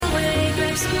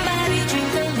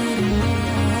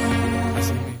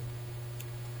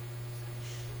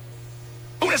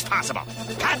soon as possible.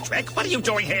 Patrick, what are you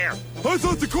doing here? I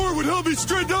thought the Corps would help me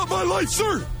straighten out my life,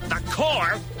 sir. The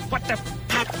Corps? What the...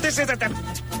 Pat, this isn't the...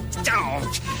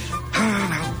 Oh.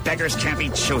 Well, beggars can't be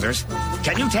choosers.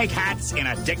 Can you take hats in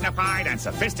a dignified and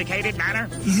sophisticated manner?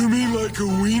 You mean like a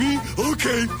weenie?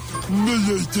 Okay. May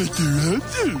I take your hat,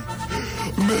 sir?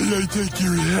 May I take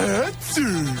your hat, sir?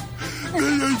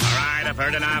 May I... All right, I've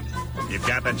heard enough. You've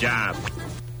got the job.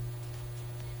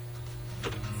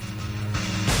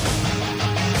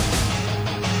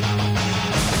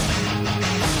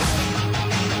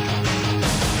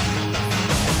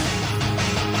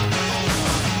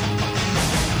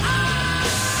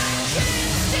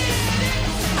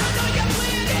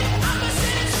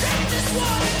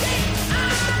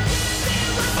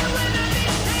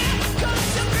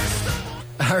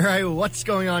 All right, what's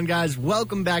going on, guys?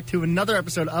 Welcome back to another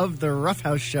episode of the Rough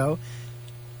House Show.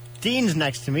 Dean's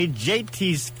next to me.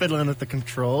 JT's fiddling with the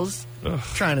controls. Ugh.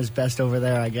 Trying his best over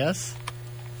there, I guess.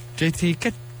 JT,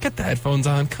 get the headphones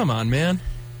on. Come on, man.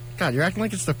 God, you're acting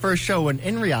like it's the first show when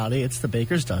in reality it's the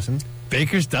Baker's Dozen.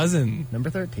 Baker's Dozen. Number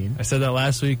 13. I said that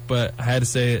last week, but I had to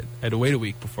say it. I had to wait a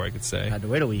week before I could say. I had to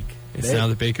wait a week. It's now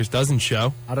the Baker's Dozen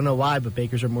show. I don't know why, but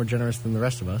Bakers are more generous than the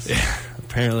rest of us. Yeah,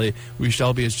 apparently we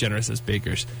shall be as generous as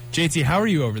Bakers. JT, how are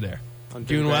you over there? I'm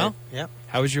doing well? Yep.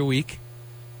 How was your week?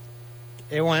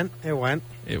 It went. It went.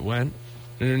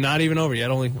 Not even over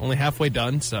yet. Only halfway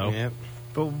done. So. Yep.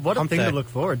 But what Hump a thing day. to look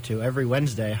forward to every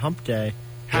Wednesday, Hump Day.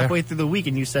 Halfway through the week,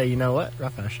 and you say, you know what?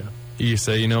 Rough House Show. You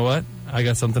say, you know what? I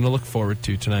got something to look forward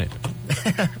to tonight.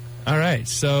 All right,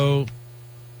 so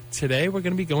today we're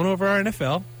going to be going over our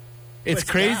NFL. It's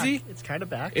crazy. Back. It's kind of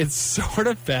back. It's sort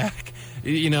of back.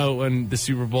 You know, when the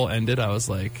Super Bowl ended, I was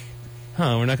like,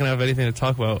 we're not going to have anything to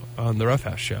talk about on the Rough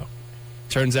House Show.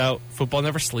 Turns out football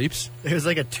never sleeps. It was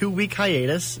like a 2-week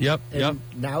hiatus. Yep.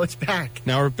 Now it's back.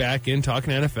 Now we're back in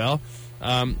talking NFL.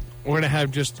 We're going to have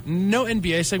just no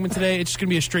NBA segment today. It's just going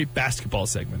to be a straight basketball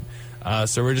segment.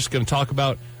 So we're just going to talk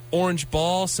about orange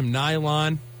ball, some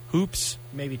nylon, hoops.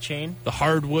 Maybe chain. The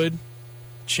hardwood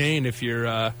chain if you're...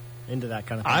 into that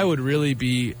kind of thing. I would really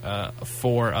be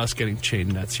for us getting chain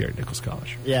nets here at Nichols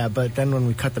College. Yeah, but then when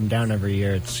we cut them down every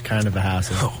year, it's kind of a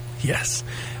hassle. Oh, yes.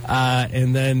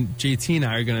 And then JT and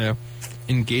I are going to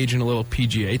engage in a little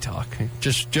PGA talk,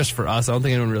 just for us. I don't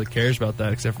think anyone really cares about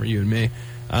that except for you and me.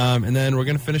 And then we're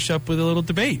going to finish up with a little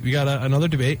debate. We got another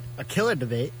debate. A killer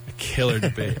debate. A killer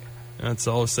debate. That's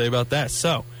all I'll say about that.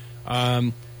 So,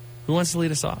 who wants to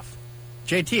lead us off?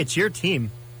 JT, it's your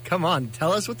team. Come on,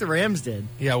 tell us what the Rams did.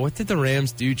 Yeah, what did the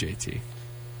Rams do, JT?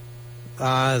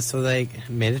 So they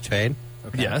made a trade.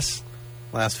 Okay. Yes.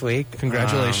 Last week.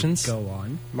 Congratulations. Go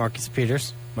on. Marcus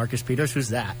Peters. Marcus Peters, who's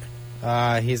that?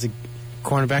 He's a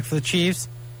cornerback for the Chiefs.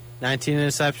 19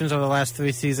 interceptions over the last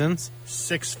 3 seasons.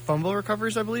 6 fumble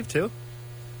recoveries, I believe, too.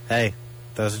 Hey,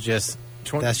 those are just...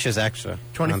 that's just extra.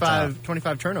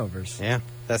 25 turnovers. Yeah,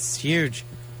 that's huge.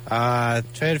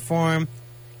 Traded for him.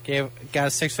 Got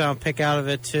a 6th-round pick out of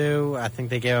it, too. I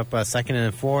think they gave up a 2nd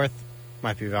and a 4th.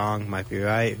 Might be wrong, might be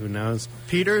right. Who knows?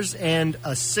 Peters and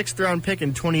a 6th-round pick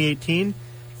in 2018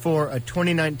 for a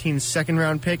 2019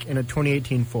 2nd-round pick and a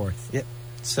 2018 4th. Yep.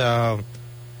 So,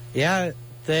 yeah,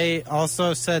 they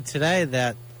also said today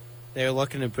that they're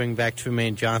looking to bring back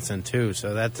Trumaine Johnson, too.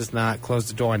 So that does not close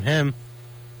the door on him.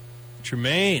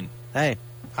 Trumaine. Hey,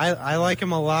 I like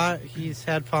him a lot. He's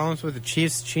had problems with the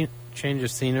Chiefs. Change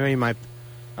of scenery might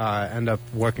end up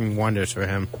working wonders for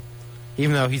him.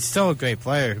 Even though he's still a great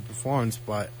player who performs,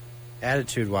 but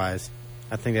attitude-wise,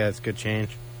 I think that's a good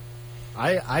change.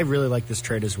 I really like this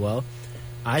trade as well.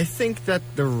 I think that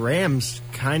the Rams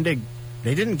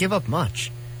they didn't give up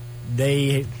much.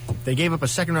 They gave up a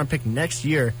 2nd-round pick next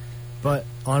year, but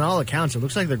on all accounts, it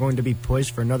looks like they're going to be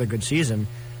poised for another good season.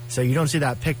 So you don't see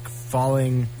that pick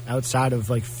falling outside of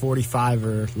like 45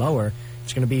 or lower.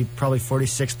 It's going to be probably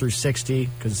 46 through 60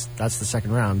 because that's the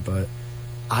 2nd round. But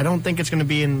I don't think it's going to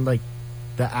be in like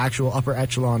the actual upper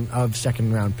echelon of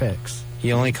 2nd-round picks.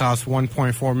 He only costs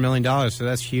 $1.4 million, so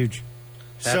that's huge.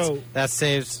 That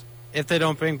saves, if they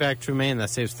don't bring back Trumaine, that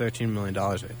saves $13 million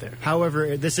right there.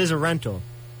 However, this is a rental.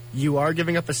 You are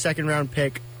giving up a 2nd-round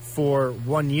pick for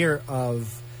 1 year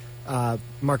of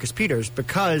Marcus Peters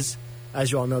because,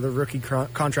 as you all know, the rookie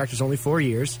contract is only 4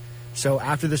 years. So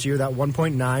after this year, that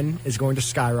 1.9 is going to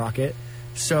skyrocket.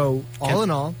 So all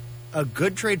in all, a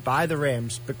good trade by the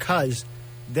Rams because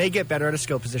they get better at a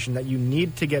skill position that you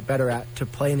need to get better at to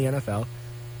play in the NFL.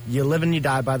 You live and you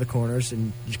die by the corners,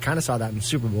 and you kind of saw that in the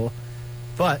Super Bowl.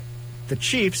 But the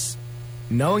Chiefs,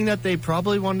 knowing that they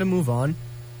probably wanted to move on,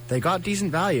 they got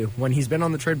decent value when he's been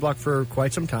on the trade block for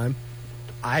quite some time.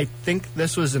 I think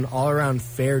this was an all-around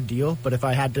fair deal, but if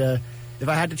I had to If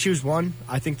I had to choose one,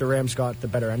 I think the Rams got the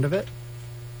better end of it.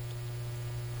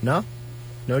 No,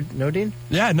 Dean.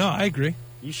 Yeah, no, I agree.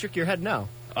 You shook your head no.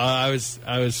 I was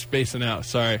spacing out.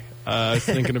 Sorry, I was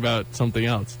thinking about something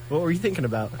else. What were you thinking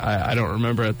about? I don't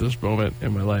remember at this moment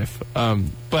in my life.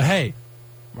 But hey,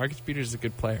 Marcus Peters is a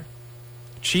good player.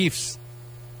 Chiefs,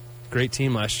 great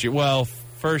team last year. Well,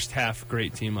 first half,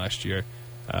 great team last year.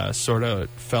 Sort of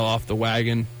fell off the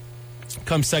wagon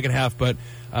come second half. But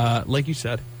like you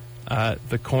said,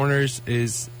 the corners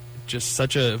is just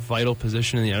such a vital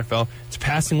position in the NFL. It's a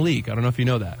passing league. I don't know if you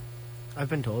know that. I've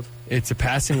been told. It's a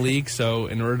passing league, so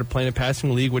in order to play in a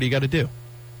passing league, what do you got to do?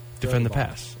 Defend the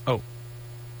pass. Oh.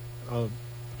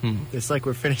 It's like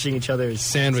we're finishing each other's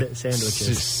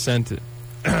sandwiches. Sent it.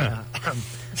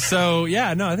 So,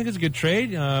 yeah, no, I think it's a good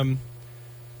trade.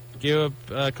 Give up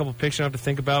a couple picks you have to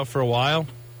think about for a while.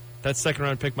 That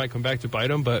second-round pick might come back to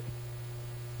bite him, but,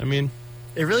 I mean...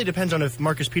 It really depends on if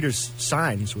Marcus Peters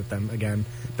signs with them again.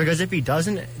 Because if he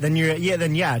doesn't, then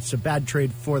it's a bad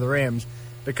trade for the Rams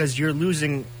because you're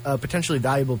losing a potentially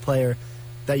valuable player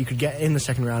that you could get in the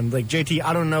second round. Like, JT,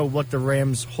 I don't know what the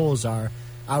Rams' holes are.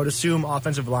 I would assume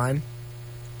offensive line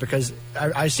because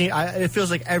it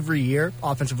feels like every year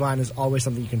offensive line is always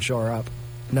something you can shore up.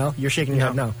 No? You're shaking your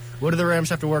head no. What do the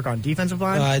Rams have to work on? Defensive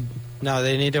line? No,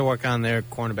 they need to work on their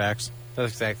cornerbacks.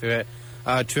 That's exactly it.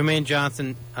 Trumaine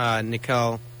Johnson,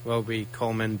 Nickel, Roby,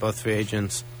 Coleman, both free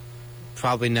agents,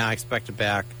 probably not expected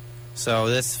back. So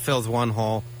this fills one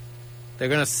hole. They're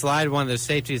going to slide one of their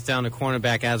safeties down to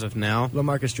cornerback as of now.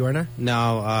 LaMarcus Joyner?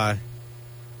 No,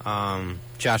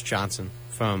 Josh Johnson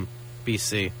from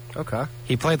BC. Okay.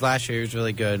 He played last year. He was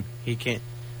really good.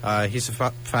 He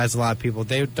surprised a lot of people.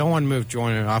 They don't want to move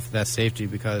Joyner off of that safety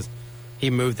because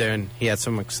he moved there and he had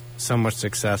so much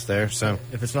success there. So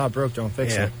if it's not broke, don't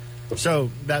fix it.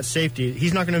 So that safety,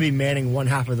 he's not going to be manning one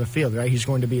half of the field, right? He's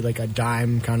going to be like a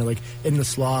dime, kind of like in the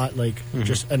slot, like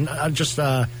just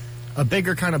a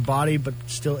bigger kind of body, but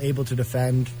still able to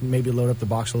defend, maybe load up the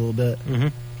box a little bit. Mm-hmm.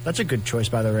 That's a good choice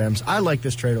by the Rams. I like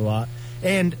this trade a lot.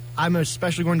 And I'm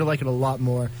especially going to like it a lot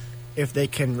more if they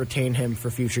can retain him for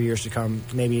future years to come,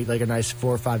 maybe like a nice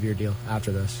 4 or 5 year deal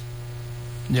after this.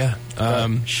 Yeah.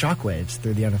 Shockwaves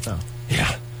through the NFL.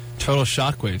 Yeah. Total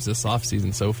shockwaves this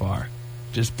offseason so far.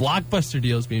 Just blockbuster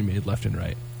deals being made left and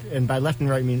right. And by left and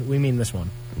right, we mean this one.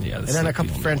 Yeah, and then a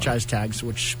couple franchise tags,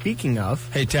 which, speaking of...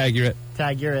 Hey, Tag, you're it.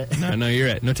 Tag, you're it. No, you're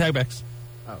it. No tag backs.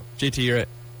 Oh. JT, you're it.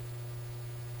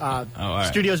 All right.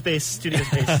 Studios base.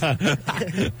 All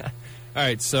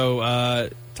right, so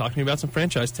talking about some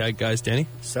franchise tag guys, Danny.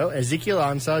 So Ezekiel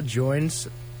Ansah joins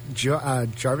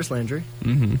Jarvis Landry.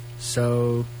 Mm-hmm.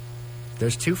 So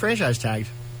there's 2 franchise tagged.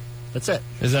 That's it.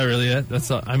 Is that really it? That's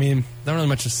all, I mean, not really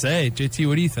much to say. JT,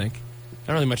 what do you think?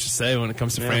 Not really much to say when it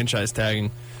comes to franchise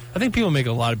tagging. I think people make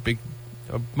a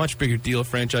much bigger deal of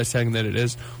franchise tagging than it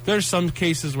is. There's some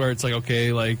cases where it's like,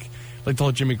 okay, like the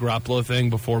whole Jimmy Garoppolo thing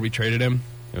before we traded him.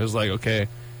 It was like, okay,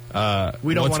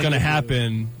 what's going to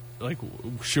happen? Like,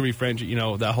 should we franchise,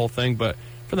 that whole thing? But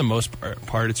for the most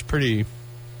part, it's pretty,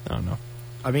 I don't know.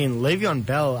 I mean, Le'Veon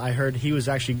Bell, I heard he was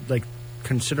actually, like,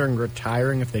 considering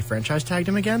retiring if they franchise tagged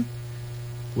him again.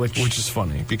 Which is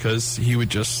funny, because he would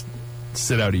just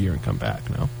sit out a year and come back,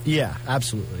 no? Yeah,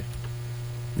 absolutely.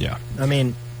 Yeah. I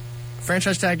mean,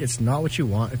 franchise tag, it's not what you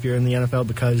want if you're in the NFL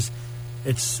because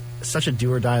it's such a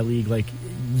do-or-die league. Like,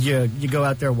 you go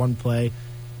out there one play,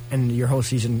 and your whole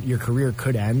season, your career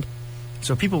could end.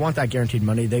 So people want that guaranteed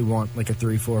money. They want, like, a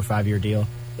 3, 4, 5 year deal,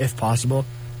 if possible.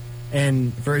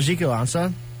 And for Ezekiel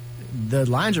Ansah, the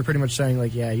Lions are pretty much saying,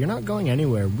 like, yeah, you're not going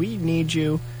anywhere. We need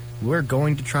you. We're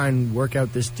going to try and work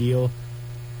out this deal.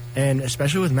 And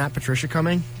especially with Matt Patricia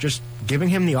coming, just giving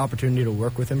him the opportunity to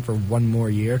work with him for 1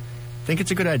 more year, I think it's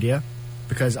a good idea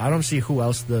because I don't see who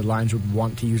else the Lions would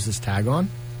want to use this tag on.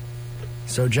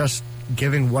 So just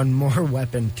giving 1 more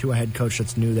weapon to a head coach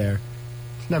that's new there,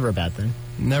 it's never a bad thing.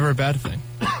 Never a bad thing.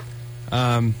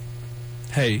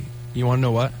 Hey, you want to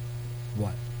know what?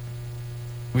 What?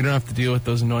 We don't have to deal with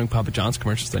those annoying Papa John's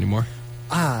commercials anymore.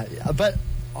 But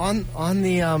on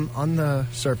the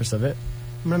surface of it,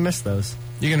 I'm gonna miss those.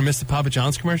 You're gonna miss the Papa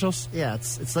John's commercials? Yeah,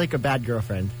 it's like a bad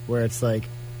girlfriend where it's like,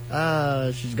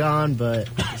 she's gone, but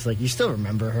it's like you still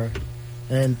remember her.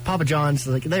 And Papa John's,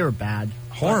 like, they were bad,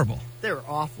 horrible. They were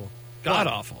awful, god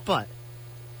awful. But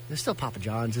they're still Papa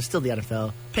John's. They're still the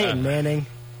NFL. Peyton Manning.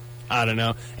 I don't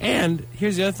know. And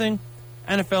here's the other thing: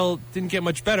 NFL didn't get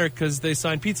much better because they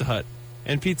signed Pizza Hut.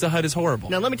 And Pizza Hut is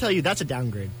horrible. Now, let me tell you, that's a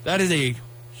downgrade. That is a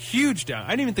huge down. I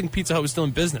didn't even think Pizza Hut was still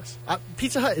in business.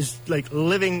 Pizza Hut is like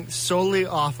living solely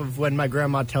off of when my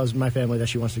grandma tells my family that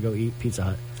she wants to go eat Pizza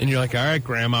Hut. And you're like, all right,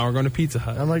 Grandma, we're going to Pizza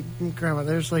Hut. I'm like, Grandma,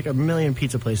 there's like a million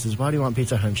pizza places. Why do you want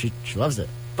Pizza Hut? And she loves it.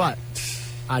 But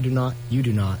I do not. You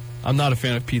do not. I'm not a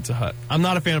fan of Pizza Hut. I'm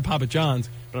not a fan of Papa John's,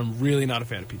 but I'm really not a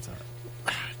fan of Pizza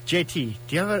Hut. JT,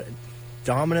 do you have a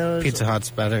Domino's? Pizza Hut's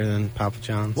better than Papa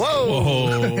John's.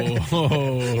 Whoa!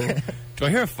 Whoa. Do I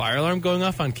hear a fire alarm going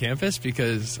off on campus?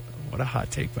 Because what a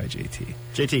hot take by JT.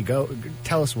 JT, go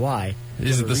tell us why.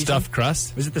 Is it the stuffed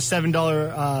crust? Was it the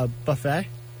 $7 buffet?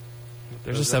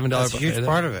 There's a $7 That's buffet a huge there.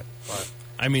 part of it. But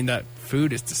I mean, that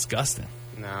food is disgusting.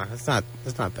 no, it's not.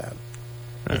 It's not bad.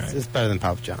 All It's, right. it's better than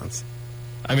Papa John's.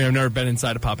 I mean, I've never been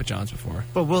inside a Papa John's before.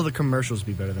 But will the commercials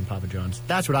be better than Papa John's?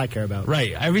 That's what I care about.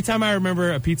 Right. Every time I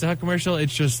remember a Pizza Hut commercial,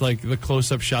 it's just like the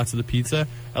close-up shots of the pizza.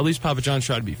 At least Papa John's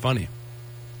tried to be funny.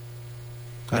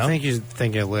 No? I think you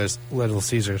think of Little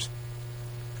Caesars.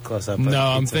 Close up. No,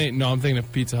 I'm thinking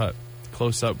of Pizza Hut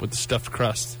close-up with the stuffed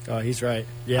crust. Oh, he's right.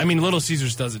 Yeah. I mean, Little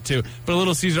Caesars does it too. But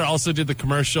Little Caesar also did the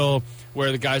commercial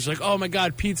where the guy's like, "Oh my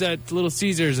God, pizza at Little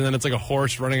Caesars," and then it's like a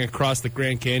horse running across the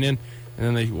Grand Canyon, and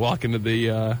then they walk into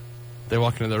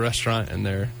the restaurant and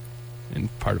they're in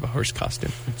part of a horse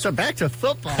costume. So back to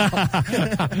football.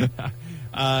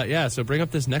 Yeah. So bring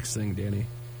up this next thing, Danny.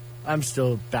 I'm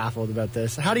still baffled about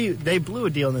this. How do you? They blew a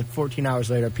deal, and then 14 hours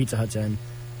later, Pizza Hut's in.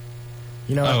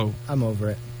 You know, Oh. what? I'm over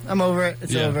it. I'm over it.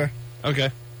 It's Yeah. over.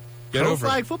 Okay. Get Pro over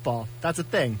flag it. football. That's a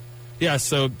thing. Yeah.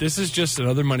 So this is just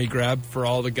another money grab for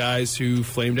all the guys who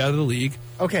flamed out of the league.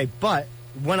 Okay, but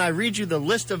when I read you the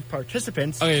list of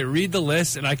participants, Okay, read the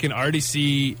list, and I can already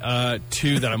see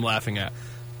two that I'm laughing at.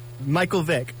 Michael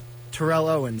Vick, Terrell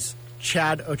Owens,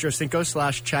 Chad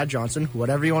Ochocinco / Chad Johnson,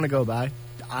 whatever you want to go by,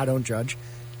 I don't judge.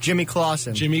 Jimmy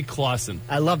Clausen. Jimmy Clausen.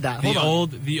 I love that.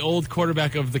 Hold on. The old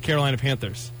quarterback of the Carolina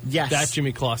Panthers. Yes. That's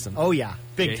Jimmy Clausen. Oh, yeah.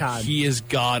 Big Okay, time. He is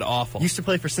god awful. Used to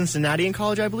play for Cincinnati in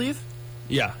college, I believe.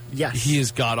 Yeah. Yes. He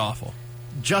is god awful.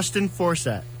 Justin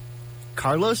Forsett.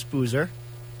 Carlos Boozer.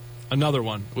 Another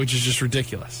one, which is just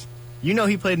ridiculous. You know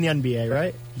he played in the NBA,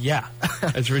 right? Yeah.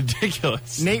 It's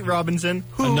ridiculous. Nate Robinson.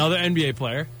 Who, Another NBA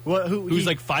player who's he-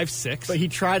 like 5'6", But he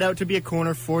tried out to be a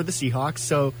corner for the Seahawks,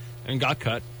 so and got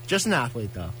cut. just an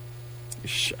athlete, though.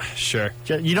 Sure.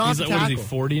 You don't He's have like, to what is he, tackle.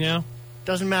 40 now?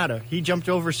 Doesn't matter. He jumped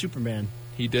over Superman.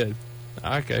 He did.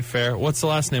 Okay, fair. What's the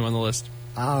last name on the list?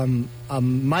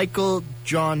 Michael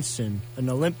Johnson, an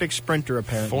Olympic sprinter,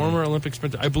 apparently. Former Olympic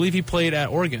sprinter. I believe he played at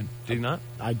Oregon. Did he not?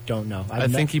 I don't know. I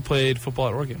think he played football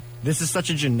at Oregon. This is such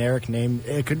a generic name.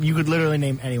 You could literally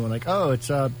name anyone. Like, oh, it's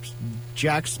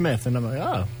Jack Smith. And I'm like,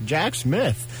 oh, Jack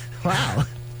Smith. Wow.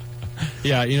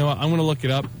 Yeah, you know what? I'm going to look it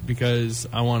up because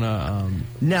I want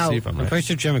to Now- see if I'm I'm right. pretty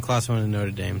sure Jimmy Clausen went to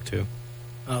Notre Dame too.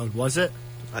 Oh, was it?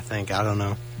 I think. I don't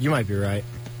know. You might be right.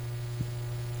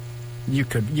 You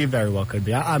very well could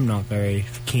be. I'm not very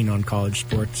keen on college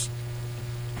sports.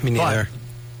 Me neither.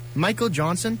 Michael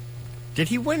Johnson, did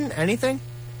he win anything?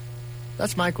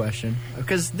 That's my question.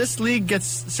 Because this league gets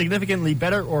significantly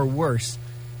better or worse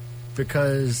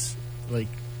because, like,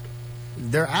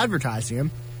 they're advertising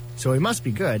him, so he must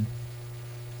be good.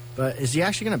 But is he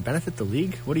actually going to benefit the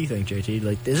league? What do you think, JT?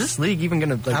 Like, is this league even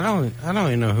going to? Like, I don't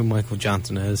even know who Michael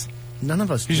Johnson is. None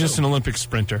of us. He's do. just an Olympic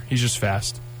sprinter. He's just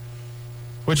fast.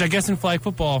 Which I guess in flag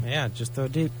football, Yeah, just throw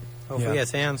deep. Hopefully Yeah. he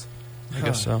has hands. I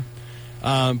guess so.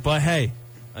 But hey,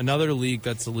 another league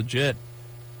that's legit.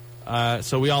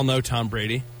 So we all know Tom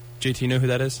Brady. JT, know who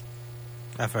that is?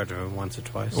 I've heard of him once or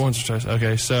twice. Once or twice.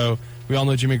 Okay, so we all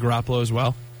know Jimmy Garoppolo as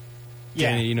well. Yeah.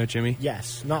 Danny, you know Jimmy?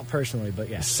 Yes, not personally, but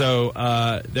yes. So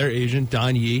their agent,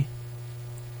 Don Yee,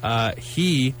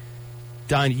 he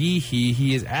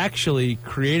is actually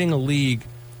creating a league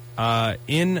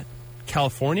in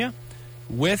California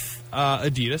with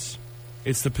Adidas.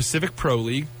 It's the Pacific Pro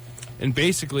League, and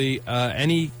basically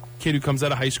any kid who comes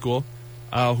out of high school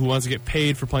who wants to get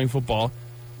paid for playing football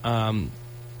can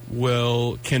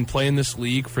play in this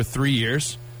league for 3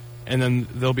 years, and then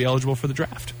they'll be eligible for the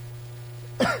draft.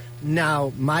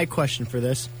 Now, my question for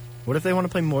this: what if they want to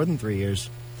play more than 3 years?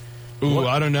 Ooh, What?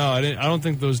 I don't know. I don't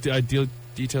think those ideal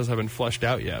details have been fleshed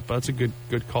out yet, but that's a good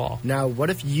call. Now, what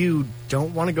if you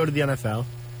don't want to go to the NFL?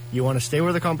 You want to stay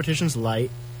where the competition's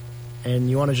light, and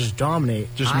you want to just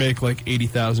dominate. Just make like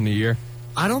 $80,000 a year.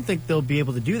 I don't think they'll be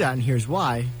able to do that, and here's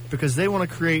why: because they want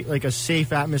to create like a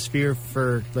safe atmosphere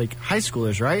for like high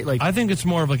schoolers, right? Like, I think it's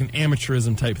more of like an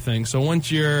amateurism type thing. So once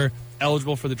you're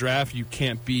eligible for the draft, you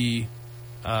can't be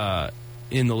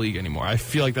in the league anymore. I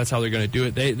feel like that's how they're going to do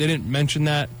it. They didn't mention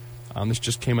that. This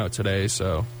just came out today,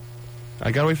 so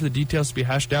I got to wait for the details to be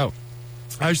hashed out.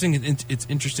 I just think it's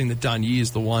interesting that Don Yee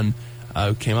is the one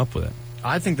who came up with it.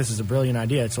 I think this is a brilliant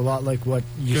idea. It's a lot like what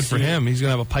you Good see. for him. He's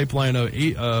going to have a pipeline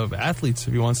of athletes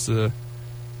if he wants to,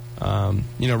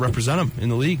 represent them in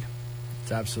the league.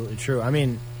 It's absolutely true. I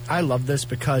mean, I love this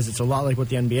because it's a lot like what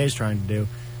the NBA is trying to do,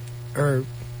 or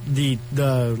the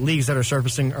leagues that are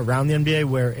surfacing around the NBA,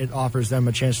 where it offers them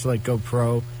a chance to like go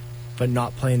pro, but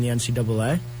not play in the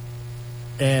NCAA.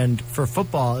 And for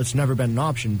football, it's never been an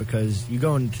option because you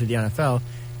go into the NFL,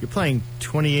 you're playing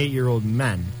 28-year-old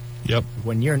men. Yep.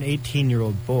 When you're an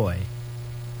 18-year-old boy,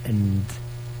 and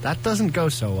that doesn't go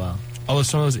so well. Although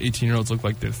some of those 18-year-olds look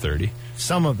like they're 30.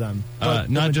 Some of them.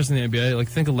 Not just in the NBA. Like,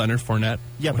 think of Leonard Fournette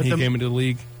when he came into the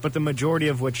league. But the majority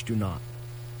of which do not.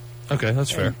 Okay, that's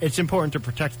fair. And it's important to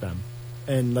protect them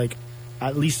and, like,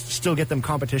 at least still get them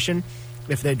competition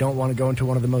if they don't want to go into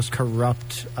one of the most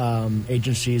corrupt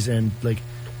agencies and, like,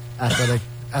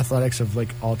 athletics of, like,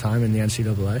 all time in the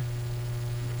NCAA.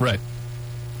 Right.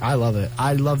 I love it.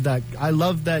 I love that. I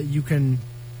love that you can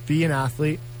be an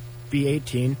athlete, be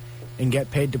 18, and get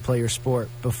paid to play your sport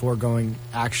before going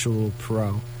actual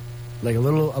pro. Like a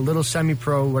little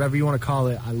semi-pro, whatever you want to call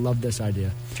it. I love this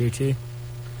idea. JT?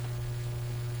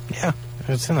 Yeah,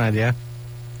 it's an idea.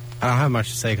 I don't have much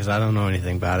to say because I don't know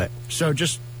anything about it. So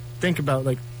just think about,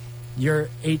 like, you're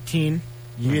 18,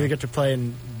 you either get to play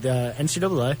in the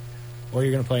NCAA or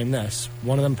you're going to play in this.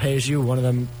 One of them pays you, one of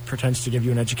them pretends to give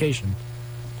you an education.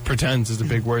 Pretends is a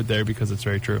big word there because it's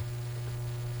very true.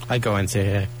 I'd go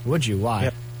NCAA. Would you? Why?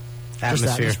 Yep. Just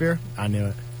atmosphere? I knew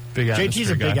it. Big atmosphere JT's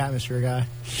a big guy. atmosphere guy.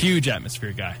 Huge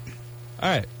atmosphere guy.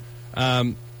 All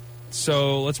right.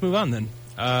 So let's move on then.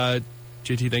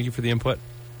 JT, thank you for the input.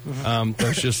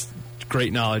 That's just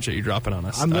great knowledge that you're dropping on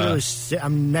us. I'm literally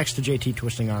I'm next to JT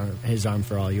twisting on his arm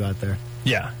for all you out there.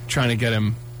 Yeah, trying to get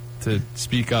him to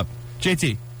speak up.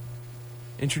 JT,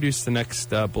 introduce the next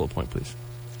bullet point, please.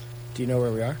 Do you know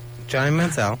where we are? Johnny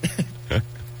Manziel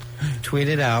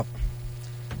tweeted out,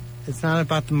 "It's not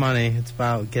about the money, it's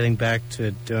about getting back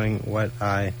to doing what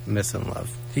I miss and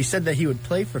love." He said that he would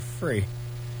play for free.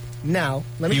 Now,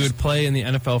 He would play in the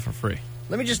NFL for free.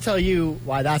 let me just tell you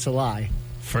why that's a lie.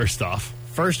 First off,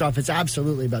 It's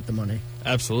absolutely about the money.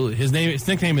 absolutely. His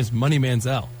nickname is Money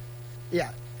Manziel.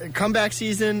 Yeah, comeback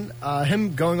season,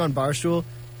 him going on Barstool,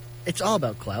 it's all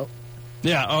about clout.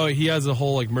 Yeah. Oh, he has a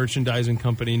whole like merchandising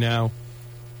company now.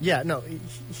 Yeah, no,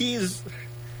 he's...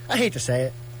 I hate to say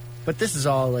it, but this is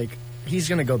all, like, he's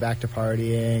going to go back to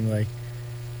partying. Like,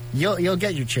 you'll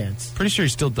get your chance. Pretty sure he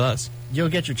still does. You'll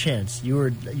get your chance. You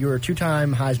were a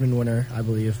two-time Heisman winner, I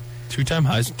believe. 2-time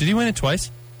Heisman. Did he win it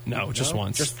twice? No, just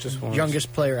once. Just once.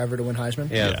 Youngest player ever to win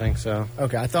Heisman? Yeah, Yeah. I think so.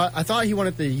 Okay, I thought he won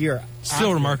it the year Still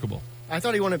after. remarkable. I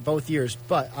thought he won it both years,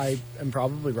 but I am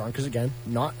probably wrong because, again,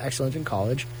 not excellent in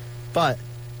college. But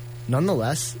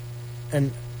nonetheless,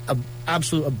 an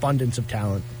absolute abundance of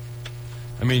talent.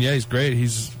 I mean, yeah, he's great.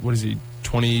 He's, what is he,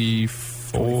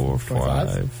 24,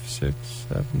 25? 5, 6,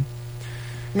 7?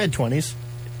 Mid-20s.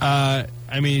 I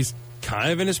mean, he's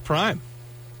kind of in his prime.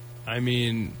 I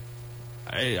mean,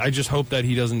 I just hope that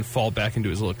he doesn't fall back into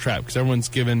his little trap because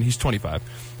he's 25.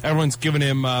 Everyone's given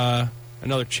him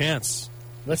another chance.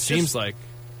 Let's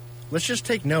just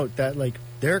take note that, like,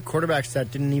 there are quarterbacks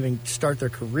that didn't even start their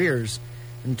careers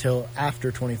until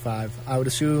after 25. I would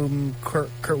assume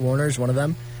Kurt Warner is one of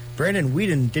them. Brandon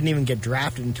Whedon didn't even get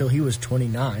drafted until he was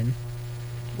 29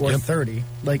 or 30.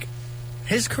 Like,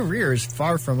 his career is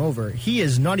far from over. He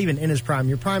is not even in his prime.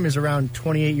 Your prime is around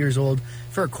 28 years old.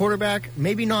 For a quarterback,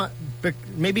 maybe not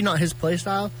his play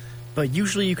style, but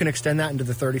usually you can extend that into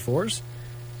the 34s.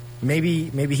 Maybe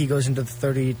he goes into the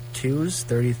 32s,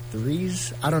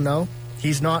 33s. I don't know.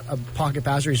 He's not a pocket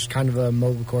passer. He's kind of a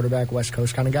mobile quarterback, West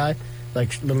Coast kind of guy.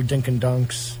 Like little dink and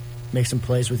dunks, make some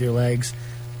plays with your legs.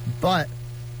 But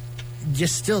you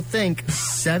still think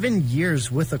 7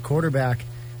 years with a quarterback,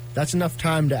 that's enough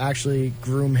time to actually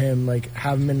groom him, like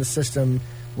have him in the system,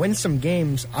 win some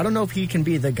games. I don't know if he can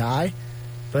be the guy,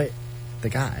 but the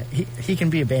guy. He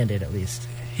can be a Band-Aid at least.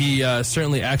 He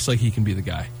certainly acts like he can be the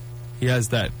guy. He has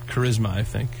that charisma, I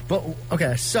think. But,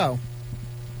 okay, so,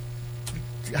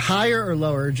 higher or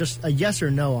lower, just a yes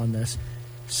or no on this.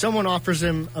 Someone offers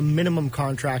him a minimum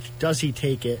contract. Does he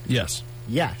take it? Yes.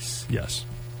 Yes. Yes.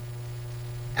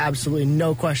 Absolutely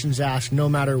no questions asked, no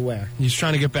matter where. He's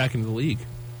trying to get back into the league.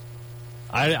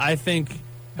 I think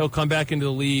he'll come back into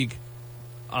the league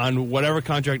on whatever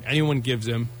contract anyone gives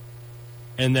him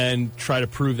and then try to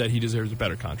prove that he deserves a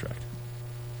better contract.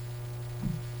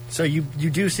 So you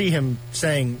do see him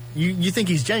saying, you think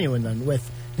he's genuine then with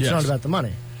it's Yes. not about the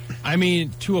money. I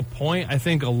mean, to a point, I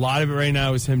think a lot of it right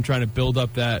now is him trying to build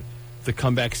up that the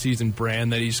comeback season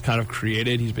brand that he's kind of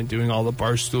created. He's been doing all the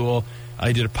Barstool.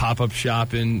 He did a pop-up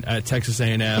shop at Texas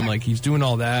A&M. Like, he's doing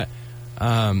all that.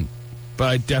 But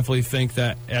I definitely think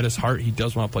that at his heart, he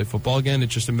does want to play football again.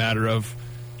 It's just a matter of,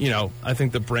 I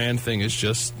think the brand thing is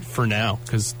just for now,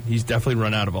 because he's definitely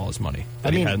run out of all his money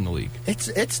that he had in the league.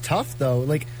 It's tough, though.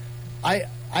 Like, I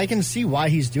can see why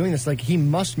he's doing this. Like, he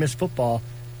must miss football.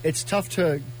 It's tough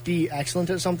to be excellent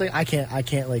at something. I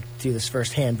can't like do this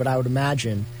firsthand, but I would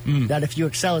imagine that if you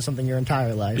excel at something your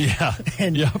entire life,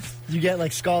 and you get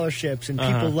like scholarships and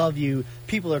people love you,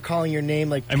 people are calling your name.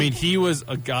 Like, I mean, he was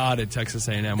a god at Texas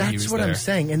A&M when he was there. That's what I'm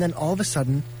saying. And then all of a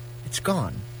sudden, it's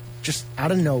gone, just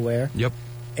out of nowhere. Yep.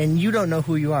 And you don't know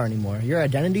who you are anymore. Your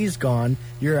identity is gone.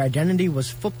 Your identity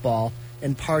was football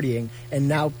and partying, and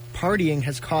now partying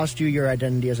has cost you your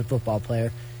identity as a football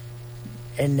player.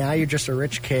 And now you're just a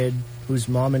rich kid whose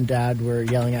mom and dad were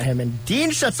yelling at him. And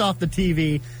Dean shuts off the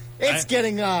TV. It's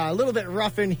getting a little bit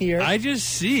rough in here. I just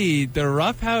see the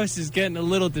Rough House is getting a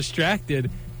little distracted.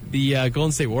 The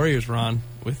Golden State Warriors were on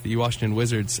with the Washington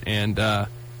Wizards. And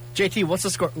JT, what's the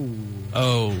score? Ooh.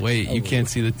 Oh, wait. You can't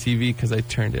see the TV because I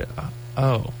turned it up.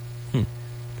 Oh. All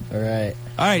right.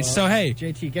 Well, so, hey.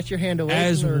 JT, get your hand away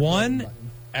as from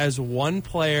the one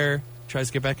player tries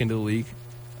to get back into the league,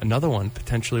 another one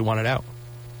potentially wanted out.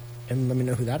 And let me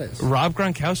know who that is. Rob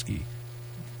Gronkowski.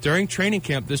 During training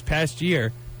camp this past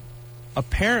year,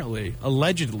 apparently,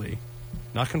 allegedly,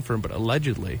 not confirmed, but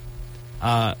allegedly,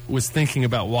 was thinking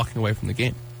about walking away from the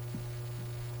game.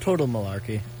 Total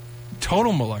malarkey.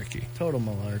 Total malarkey. Total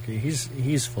malarkey.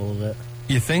 He's full of it.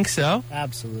 You think so?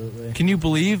 Absolutely. Can you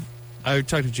believe, I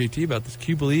talked to JT about this,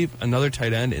 can you believe another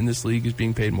tight end in this league is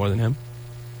being paid more than him?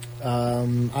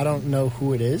 I don't know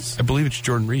who it is. I believe it's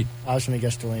Jordan Reed. I was going to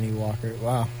guess Delaney Walker.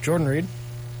 Wow. Jordan Reed.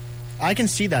 I can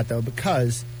see that, though,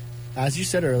 because, as you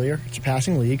said earlier, it's a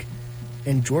passing league,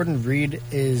 and Jordan Reed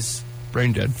is...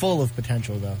 brain dead. Full of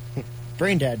potential, though.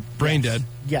 Brain dead. Brain dead.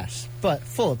 Yes, but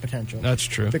full of potential. That's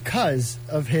true. Because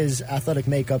of his athletic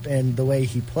makeup and the way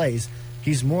he plays.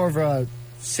 He's more of a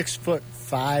 6'5",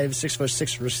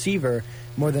 6'6" receiver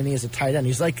more than he is a tight end.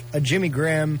 He's like a Jimmy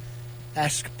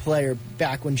Graham-esque player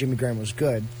back when Jimmy Graham was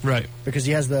good. Right. Because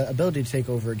he has the ability to take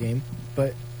over a game,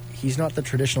 but he's not the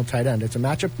traditional tight end. It's a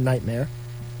matchup nightmare,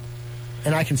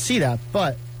 and I can see that,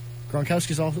 but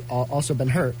Gronkowski's also been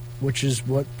hurt, which is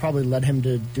what probably led him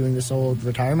to doing this old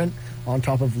retirement on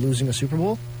top of losing a Super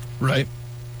Bowl. Right.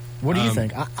 What do you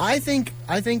think? I think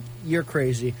you're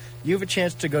crazy. You have a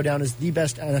chance to go down as the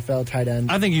best NFL tight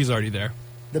end. I think he's already there.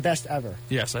 The best ever.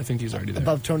 Yes, I think he's already there.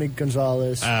 Above Tony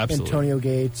Gonzalez, Absolutely. Antonio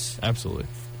Gates. Absolutely.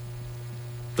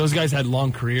 Those guys had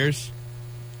long careers.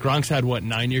 Gronk's had,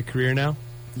 9-year career now?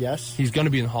 Yes. He's going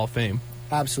to be in the Hall of Fame.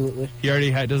 Absolutely. He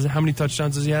already had... how many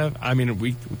touchdowns does he have? I mean,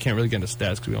 we can't really get into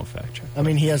stats because we don't fact check. I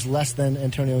mean, he has less than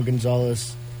Antonio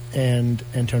Gonzalez and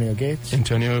Antonio Gates.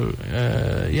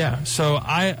 Yeah. So,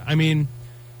 I mean,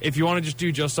 if you want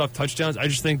to just off touchdowns, I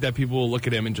just think that people will look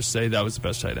at him and just say that was the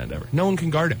best tight end ever. No one can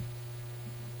guard him.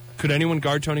 Could anyone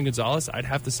guard Tony Gonzalez? I'd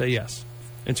have to say yes.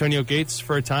 Antonio Gates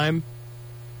for a time.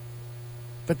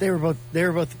 But they were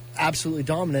both absolutely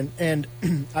dominant, and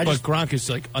But Gronk is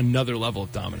like another level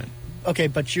of dominant. Okay,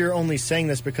 but you're only saying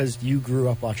this because you grew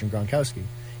up watching Gronkowski.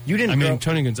 You didn't. I mean,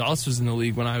 Tony Gonzalez was in the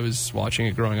league when I was watching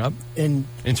it growing up. And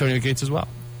Antonio Gates as well.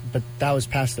 But that was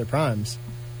past their primes.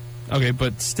 Okay,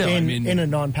 but still, in a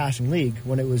non-passing league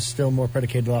when it was still more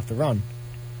predicated off the run.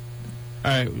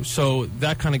 All right, so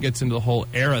that kind of gets into the whole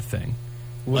era thing.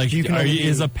 Well, like,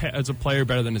 is a player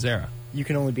better than his era? You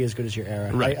can only be as good as your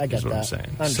era. Right, I get that's what that. I'm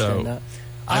saying. I understand that.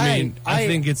 I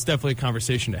think it's definitely a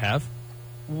conversation to have.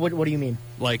 What do you mean?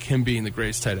 Like him being the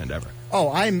greatest tight end ever.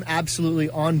 Oh, I'm absolutely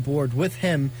on board with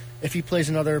him if he plays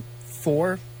another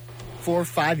 4 or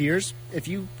 5 years. If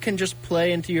you can just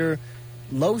play into your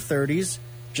low 30s,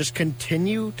 just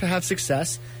continue to have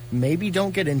success, maybe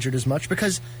don't get injured as much,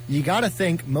 because you got to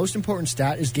think most important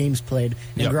stat is games played,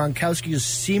 and Gronkowski is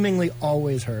seemingly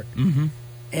always hurt. Mm-hmm.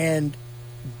 And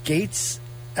Gates,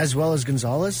 as well as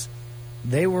Gonzalez,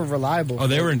 they were reliable. Oh,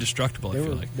 they were indestructible, I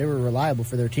feel like. They were reliable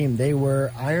for their team. They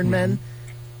were Iron Men.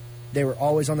 They were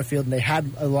always on the field, and they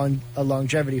had a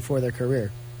longevity for their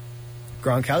career.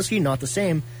 Gronkowski, not the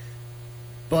same,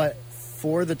 but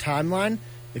for the timeline,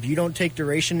 if you don't take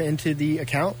duration into the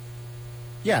account,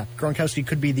 yeah, Gronkowski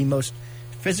could be the most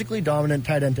physically dominant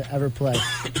tight end to ever play.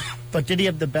 But did he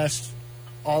have the best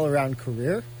all-around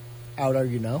career? I would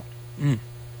argue no.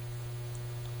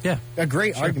 Yeah. A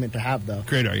great argument to have, though.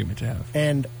 Great argument to have.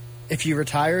 And if he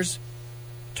retires,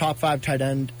 top 5 tight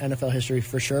end NFL history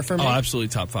for sure for me. Oh, absolutely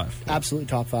top 5. Absolutely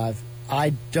top 5.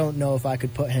 I don't know if I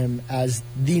could put him as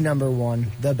the number 1,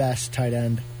 the best tight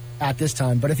end at this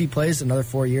time. But if he plays another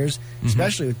 4 years,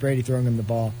 especially with Brady throwing him the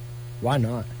ball, why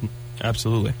not?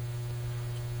 Absolutely.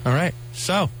 All right.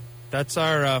 So that's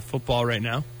our football right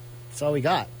now. That's all we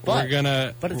got. But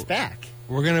But it's back.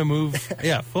 We're going to move.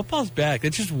 Yeah, football's back.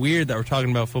 It's just weird that we're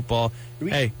talking about football.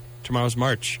 Hey, tomorrow's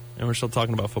March, and we're still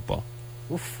talking about football.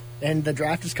 Oof. And the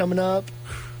draft is coming up.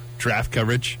 Draft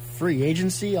coverage. Free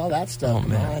agency, all that stuff. Oh,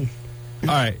 man. All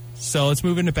right, so let's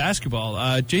move into basketball.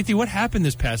 JT, what happened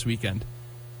this past weekend?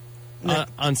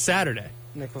 On Saturday.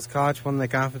 Nichols College won the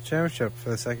conference championship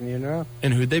for the second year in a row.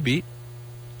 And who'd they beat?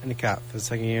 Endicott for the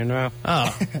second year in a row.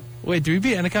 Oh. Wait, did we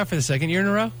beat Endicott for the second year in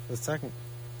a row? For the second.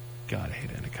 God, I hate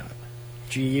Endicott.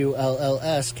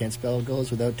 Gulls. Can't spell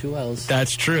goals without 2 L's.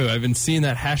 That's true. I've been seeing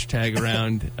that hashtag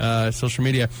around social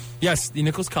media. Yes, the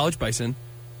Nichols College Bison.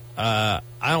 I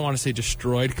don't want to say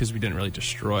destroyed because we didn't really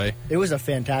destroy. It was a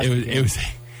fantastic game.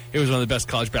 It was one of the best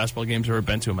college basketball games I've ever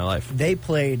been to in my life. They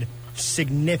played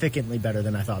significantly better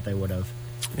than I thought they would have.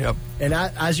 Yep. And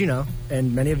as you know,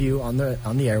 and many of you on the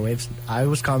airwaves, I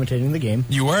was commentating the game.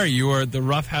 You were the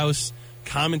Rough House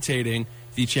commentating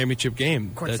the championship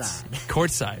game.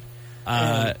 Courtside.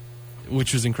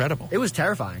 Which was incredible. It was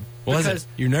terrifying. Was it?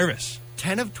 You're nervous.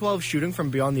 10 of 12 shooting from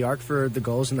beyond the arc for the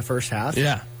goals in the first half.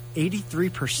 Yeah.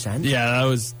 83%. Yeah,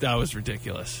 that was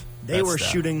ridiculous. They were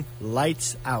shooting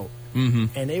lights out. Mm-hmm.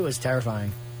 And it was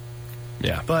terrifying.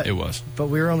 Yeah, it was. But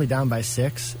we were only down by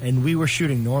 6, and we were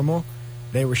shooting normal.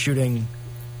 They were shooting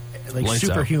like lights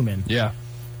superhuman. Out. Yeah.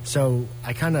 So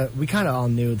we kind of all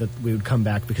knew that we would come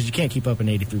back because you can't keep up an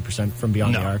 83% from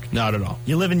beyond the arc. Not at all.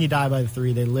 You live and you die by the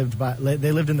 3. They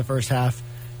lived in the first half.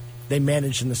 They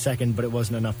managed in the second, but it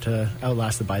wasn't enough to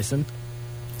outlast the Bison.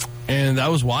 And that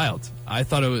was wild. I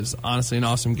thought it was honestly an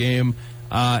awesome game.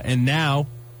 And now,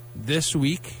 this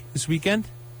weekend,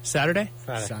 Friday,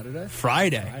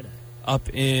 up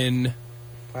in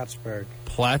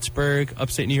Plattsburgh,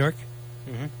 upstate New York.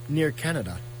 Mm-hmm. Near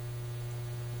Canada.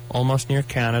 Almost near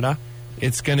Canada.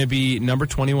 It's going to be number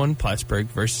 21 Plattsburgh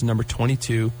versus number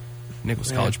 22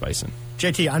 Nichols College Bison.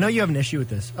 JT, I know you have an issue with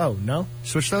this. Oh, no?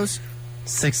 Switch those?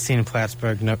 16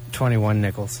 Plattsburgh, 21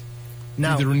 Nichols.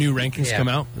 Now, did the new rankings come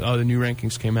out? Oh, the new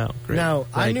rankings came out. Great. Now,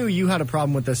 I knew you had a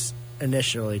problem with this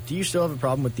initially. Do you still have a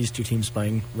problem with these two teams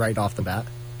playing right off the bat?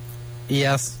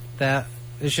 Yes, it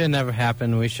should have never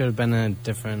happened. We should have been in a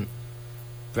different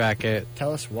bracket.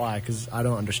 Tell us why, because I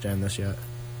don't understand this yet.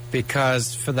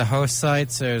 Because for the host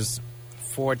sites, there's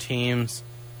 4 teams.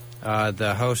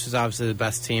 The host is obviously the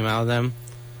best team out of them.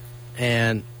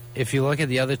 And if you look at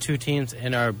the other 2 teams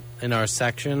in our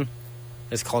section,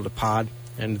 it's called a pod.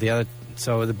 And the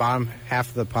bottom half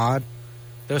of the pod,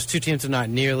 those 2 teams are not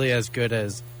nearly as good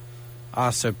as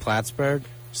us or Plattsburgh.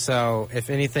 So if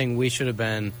anything, we should have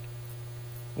been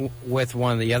with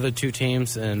one of the other 2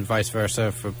 teams and vice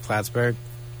versa for Plattsburgh.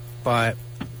 But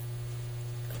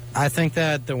I think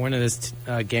that the winner of this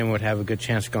game would have a good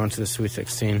chance of going to the Sweet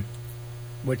 16.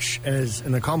 Which is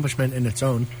an accomplishment in its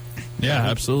own. Yeah,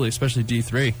 absolutely, especially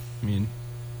D3. I mean,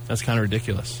 that's kind of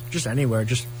ridiculous. Just anywhere,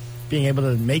 just being able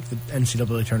to make the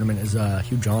NCAA tournament is a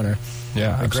huge honor.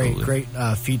 Yeah, absolutely. Great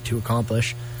feat to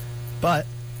accomplish. But,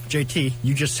 JT,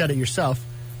 you just said it yourself.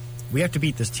 We have to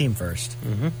beat this team first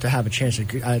to have a chance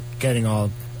at getting to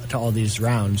all these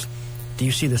rounds. Do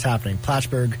you see this happening?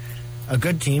 Plattsburgh, a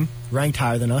good team, ranked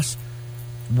higher than us.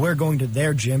 We're going to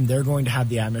their gym. They're going to have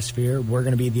the atmosphere. We're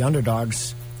going to be the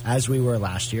underdogs as we were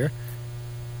last year.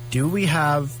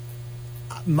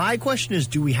 My question is,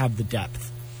 do we have the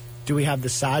depth? Do we have the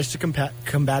size to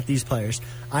combat these players?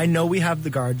 I know we have the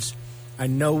guards. I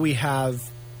know we have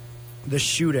the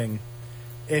shooting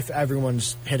if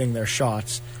everyone's hitting their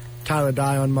shots. Tyler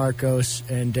Dion, Marcos,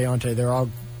 and Deontay,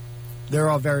 they're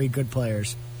all very good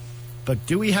players. But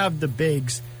do we have the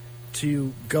bigs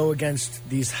to go against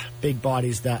these big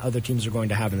bodies that other teams are going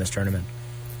to have in this tournament?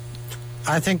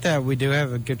 I think that we do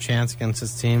have a good chance against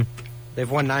this team. They've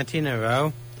won 19 in a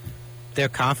row. Their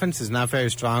conference is not very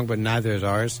strong, but neither is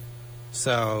ours.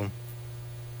 So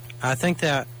I think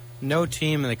that no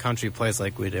team in the country plays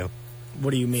like we do.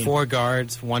 What do you mean? 4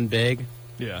 guards, 1 big.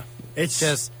 Yeah. It's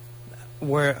just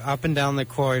we're up and down the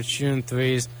court shooting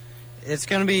threes. It's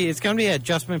gonna be an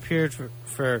adjustment period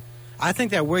for I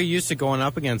think that we're used to going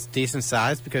up against decent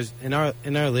size because in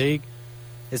our league,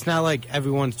 it's not like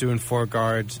everyone's doing 4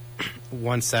 guards,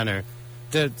 1 center.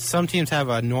 Some teams have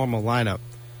a normal lineup.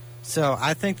 So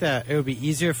I think that it would be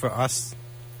easier for us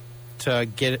to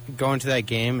go into that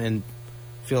game and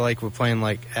feel like we're playing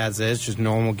like as is, just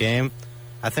normal game.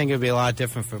 I think it would be a lot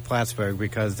different for Plattsburgh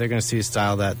because they're going to see a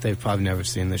style that they've probably never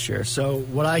seen this year. So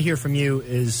what I hear from you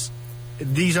is,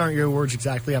 these aren't your words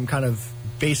exactly. I'm kind of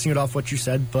basing it off what you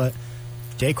said, but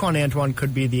Daquan Antoine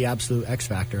could be the absolute X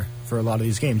factor for a lot of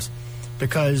these games,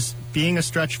 because being a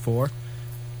stretch 4,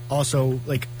 also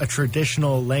like a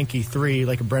traditional lanky 3,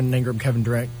 like a Brendan Ingram, Kevin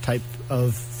Durant type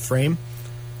of frame,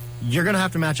 you're going to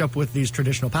have to match up with these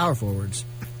traditional power forwards.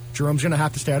 Jerome's going to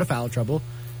have to stay out of foul trouble,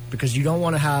 because you don't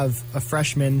want to have a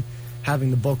freshman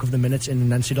having the bulk of the minutes in an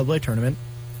NCAA tournament.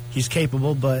 He's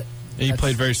capable, but he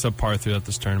played very subpar throughout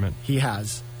this tournament. He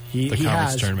has. The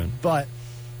conference tournament. But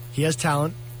he has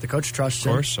talent. The coach trusts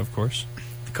him. Of course.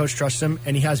 The coach trusts him,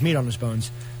 and he has meat on his bones.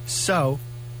 So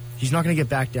he's not going to get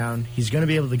back down. He's going to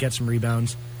be able to get some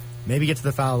rebounds, maybe get to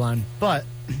the foul line. But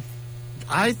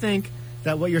I think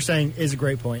that what you're saying is a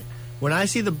great point. When I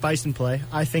see the Bison play,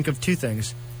 I think of two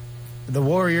things. The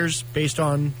Warriors, based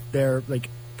on their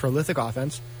prolific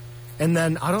offense. And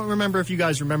then, I don't remember if you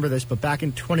guys remember this, but back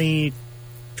in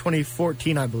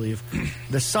 2014, I believe,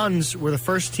 the Suns were the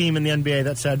first team in the NBA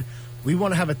that said, we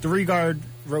want to have a 3-guard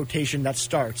rotation that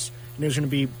starts. And there's going to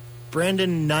be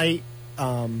Brandon Knight,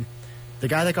 the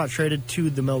guy that got traded to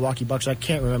the Milwaukee Bucks, I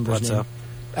can't remember his name.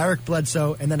 Eric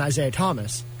Bledsoe, and then Isaiah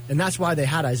Thomas. And that's why they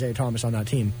had Isaiah Thomas on that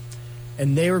team.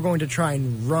 And they were going to try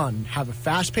and run, have a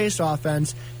fast-paced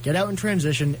offense, get out in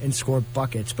transition, and score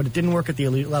buckets. But it didn't work at the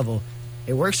elite level.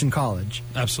 It works in college.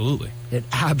 Absolutely. It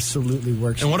absolutely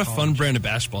works. And what a fun brand of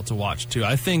basketball to watch, too.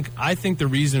 I think the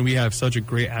reason we have such a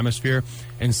great atmosphere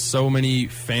and so many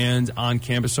fans on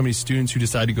campus, so many students who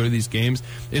decide to go to these games,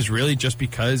 is really just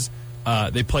because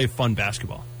they play fun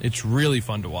basketball. It's really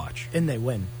fun to watch. And they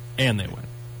win.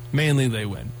 Mainly they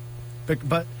win.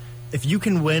 But if you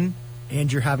can win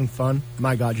and you're having fun,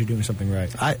 my God, you're doing something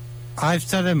right. I've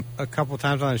said it a couple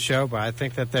times on the show, but I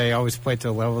think that they always play to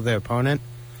the level of their opponent.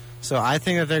 So I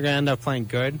think that they're going to end up playing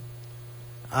good.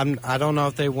 I don't know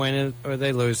if they win it or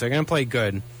they lose. They're going to play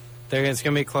good. It's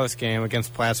going to be a close game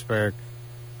against Plattsburgh.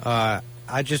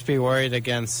 I'd just be worried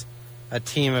against a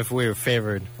team if we were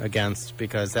favored against,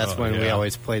 because that's when we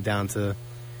always play down to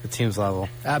the team's level.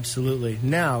 Absolutely.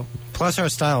 Now, plus our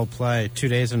style of play 2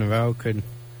 days in a row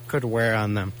could wear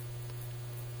on them.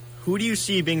 Who do you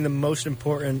see being the most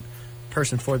important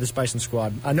person for this Bison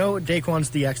squad? I know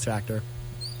Daquan's the X factor,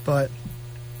 but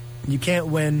you can't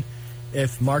win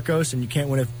if Marcos and you can't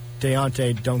win if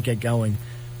Deontay don't get going.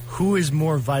 Who is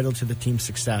more vital to the team's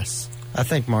success? I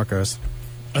think Marcos.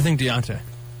 I think Deontay.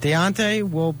 Deontay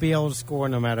will be able to score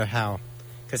no matter how,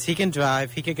 because he can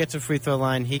drive, he can get to free throw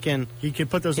line, he can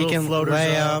put those little floaters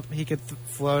lay up, he can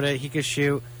float it, he can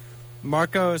shoot.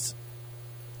 Marcos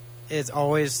is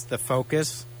always the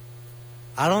focus.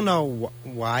 I don't know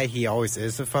why he always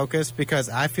is the focus, because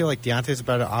I feel like Deontay's a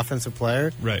better offensive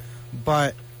player. Right.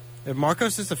 But if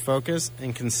Marcos is the focus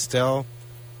and can still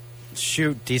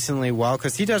shoot decently well,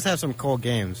 because he does have some cold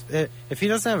games. If he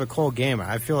doesn't have a cold game,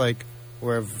 I feel like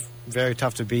we're very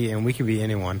tough to beat, and we can beat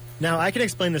anyone. Now, I can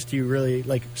explain this to you really,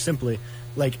 simply,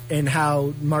 in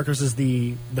how Marcos is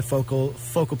the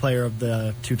focal player of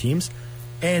the two teams.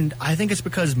 And I think it's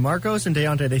because Marcos and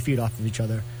Deontay, they feed off of each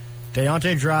other.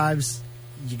 Deontay drives.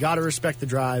 You got to respect the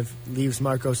drive. Leaves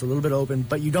Marcos a little bit open,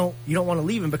 but you don't want to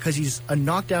leave him, because he's a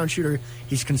knockdown shooter.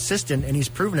 He's consistent, and he's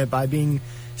proven it by being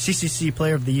CCC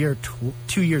Player of the Year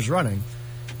 2 years running.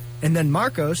 And then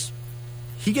Marcos,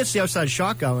 he gets the outside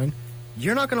shot going.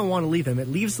 You're not going to want to leave him. It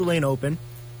leaves the lane open.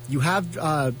 You have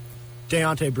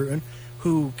Deontay Bruton,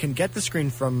 who can get the screen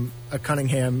from a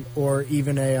Cunningham or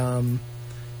even a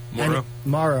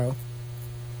Morrow.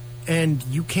 And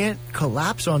you can't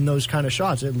collapse on those kind of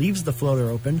shots. It leaves the floater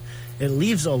open. It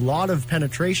leaves a lot of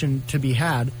penetration to be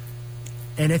had.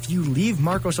 And if you leave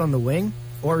Marcos on the wing,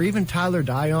 or even Tyler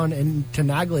Dion and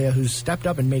Tenaglia, who's stepped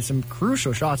up and made some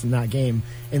crucial shots in that game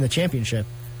in the championship,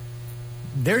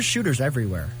 there's shooters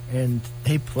everywhere, and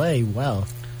they play well.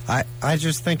 I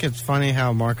just think it's funny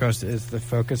how Marcos is the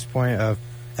focus point of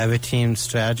every team's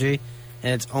strategy,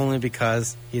 and it's only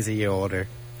because he's a year older.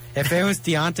 If it was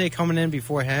Deontay coming in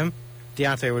before him,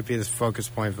 Deontay would be the focus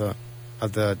point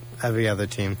of the every other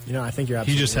team. I think you're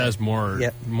absolutely He just right. has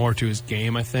more to his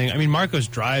game, I think. I mean, Marcos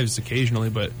drives occasionally,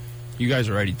 but you guys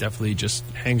are right. He definitely just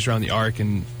hangs around the arc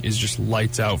and is just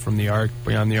lights out from the arc,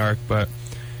 beyond the arc. But,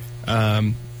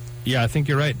 I think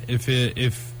you're right.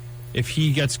 If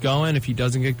he gets going, if he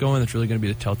doesn't get going, that's really going to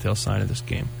be the telltale sign of this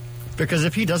game. Because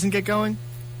if he doesn't get going,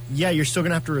 you're still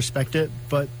going to have to respect it,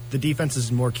 but the defense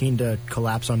is more keen to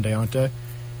collapse on Deontay.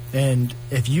 And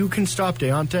if you can stop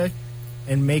Deontay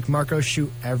and make Marcos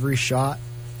shoot every shot,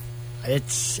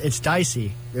 it's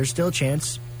dicey. There's still a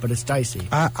chance, but it's dicey.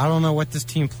 I don't know what this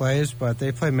team plays, but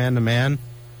they play man-to-man.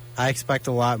 I expect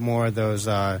a lot more of those,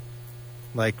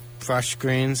 brush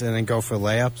screens and then go for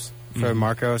layups for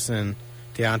Marcos and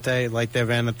Deontay, like they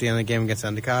ran at the end of the game against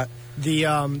Endicott.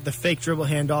 The fake dribble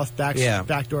handoff,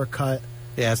 backdoor cut.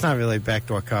 Yeah, it's not really a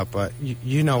backdoor cut, but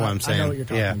you know what I'm saying. I know what you're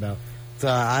talking about. So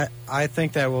I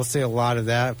think that we'll see a lot of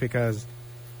that because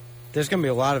there's going to be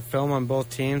a lot of film on both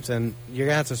teams, and you're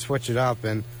going to have to switch it up.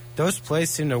 And those plays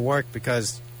seem to work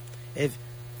because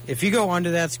if you go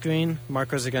under that screen,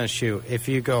 Marcos are going to shoot. If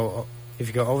you go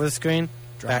over the screen,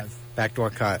 drive, backdoor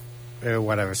cut, or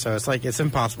whatever. So it's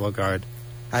impossible to guard.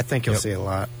 I think you'll see a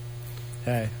lot.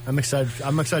 Hey, I'm excited.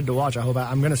 I'm excited to watch. I'm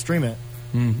going to stream it.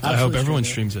 I hope everyone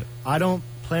streams it. I don't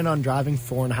plan on driving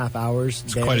 4.5 hours.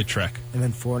 It's quite a trek. And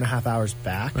then 4.5 hours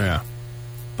back. Yeah.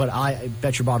 But I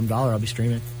bet your bottom dollar I'll be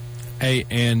streaming. Hey,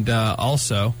 and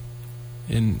also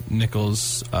in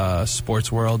Nichols'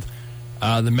 sports world,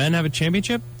 the men have a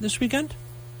championship this weekend,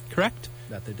 correct?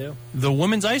 That they do. The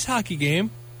women's ice hockey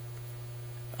game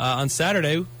on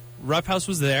Saturday, Rough House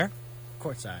was there.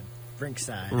 Courtside.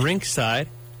 Rinkside.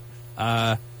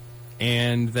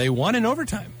 And they won in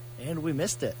overtime. And we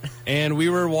missed it. And we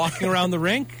were walking around the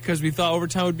rink because we thought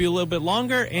overtime would be a little bit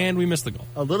longer, and we missed the goal.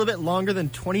 A little bit longer than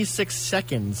 26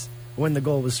 seconds when the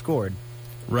goal was scored.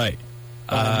 Right.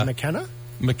 McKenna?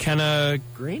 McKenna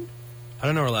Green? I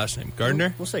don't know her last name.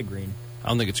 Gardner? We'll say Green. I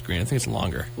don't think it's Green. I think it's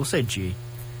longer. We'll say G.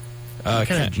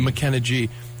 McKenna G.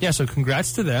 Yeah, so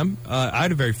congrats to them. I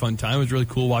had a very fun time. It was really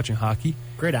cool watching hockey.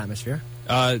 Great atmosphere.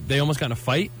 They almost got in a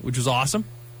fight, which was awesome.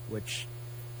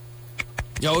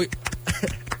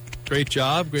 Great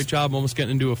job. Almost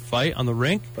getting into a fight on the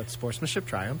rink. But sportsmanship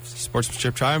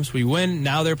triumphs. We win.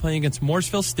 Now they're playing against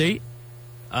Mooresville State.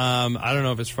 I don't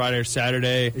know if it's Friday or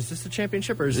Saturday. Is this the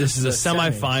championship or is this is a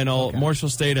semifinal? Okay.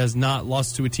 Mooresville State has not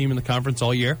lost to a team in the conference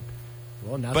all year.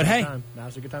 Well,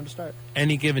 now's a good time to start.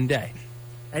 Any given day.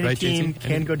 Any team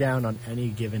can go down on any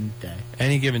given day.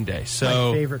 Any given day.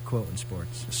 So my favorite quote in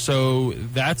sports. So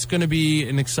that's going to be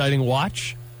an exciting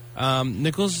watch.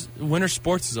 Nichols, winter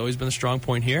sports has always been a strong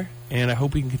point here, and I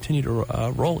hope we can continue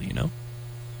to roll,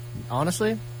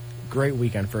 Honestly, great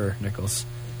weekend for Nichols.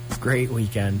 Great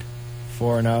weekend.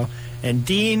 4-0. And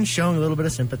Dean showing a little bit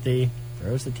of sympathy.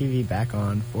 Throws the TV back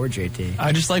on for JT.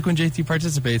 I just like when JT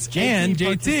participates.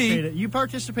 JT. You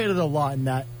participated a lot in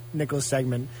that Nichols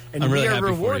segment, and I'm really we are happy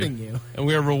rewarding you. And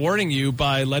we are rewarding you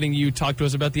by letting you talk to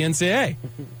us about the NCAA.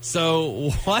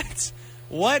 So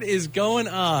what is going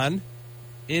on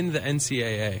in the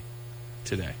NCAA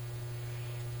today?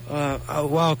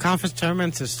 Well, conference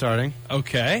tournaments is starting.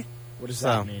 Okay. What does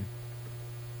that mean?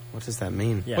 What does that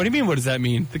mean? Yeah. What do you mean, what does that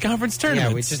mean? The conference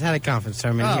tournament. Yeah, we just had a conference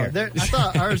tournament here. I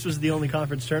thought ours was the only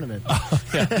conference tournament.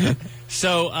 Yeah.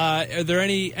 So, are there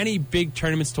any big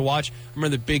tournaments to watch? I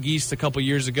remember the Big East a couple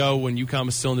years ago when UConn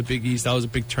was still in the Big East. That was a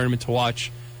big tournament to watch.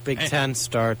 Big Ten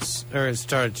started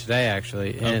today,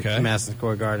 actually, in Madison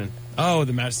Square Garden. Oh,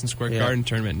 the Madison Square Garden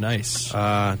tournament. Nice.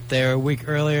 They're a week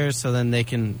earlier, so then they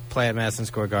can play at Madison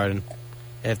Square Garden.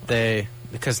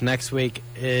 Because next week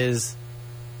is,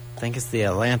 I think it's the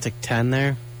Atlantic 10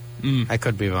 there. I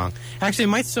could be wrong. Actually, it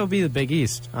might still be the Big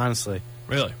East, honestly.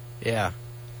 Really? Yeah.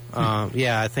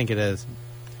 Yeah, I think it is.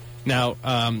 Now,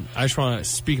 I just want to,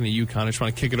 speaking of UConn, I just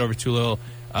want to kick it over to a little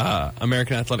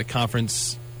American Athletic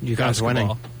Conference. UConn's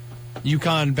winning.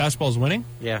 UConn basketball is winning?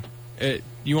 Yeah.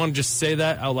 You want to just say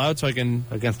that out loud so I can...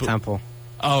 Against Temple.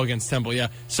 Oh, against Temple, yeah.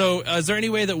 So, is there any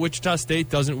way that Wichita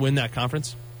State doesn't win that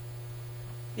conference?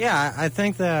 Yeah, I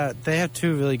think that they have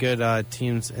two really good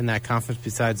teams in that conference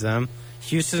besides them.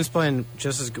 Houston's playing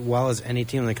just as well as any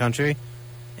team in the country,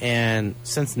 and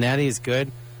Cincinnati is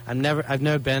good. I've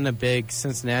never been a big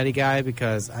Cincinnati guy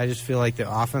because I just feel like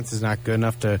the offense is not good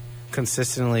enough to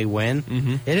consistently win.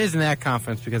 Mm-hmm. It is in that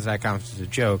conference because that conference is a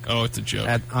joke. Oh, it's a joke.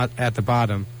 At the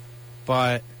bottom.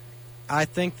 But I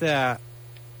think that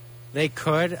they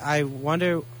could. I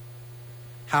wonder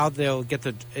how they'll get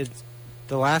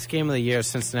the last game of the year,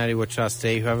 Cincinnati-Wichita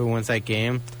State. Whoever wins that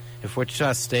game, if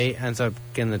Wichita State ends up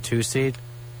getting the 2 seed,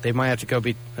 they might have to go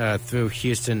through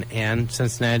Houston and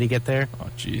Cincinnati to get there. Oh,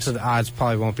 jeez. So the odds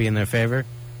probably won't be in their favor.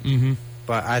 Mm-hmm.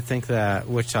 But I think that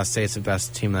Wichita State's the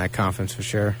best team in that conference for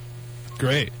sure.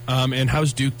 Great. And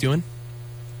how's Duke doing?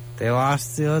 They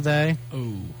lost the other day.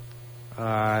 Oh.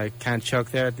 Kind of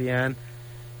choked there at the end.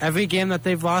 Every game that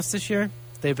they've lost this year,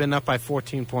 they've been up by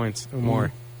 14 points or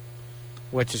more,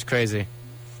 which is crazy.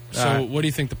 So what do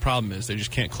you think the problem is? They just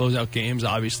can't close out games,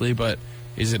 obviously, but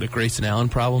is it a Grayson Allen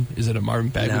problem? Is it a Marvin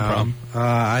Bagley problem?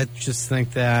 I just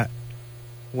think that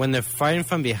when they're fighting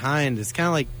from behind, it's kind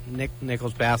of like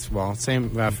Nichols basketball, same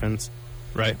reference.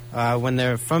 Right. When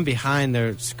they're from behind,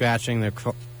 they're scratching,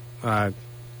 they're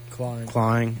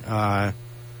clawing.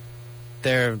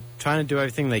 They're trying to do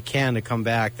everything they can to come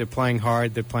back. They're playing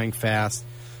hard. They're playing fast.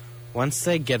 Once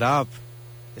they get up,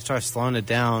 they start slowing it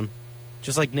down,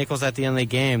 just like nickels at the end of the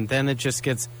game, then it just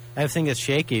gets everything gets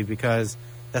shaky because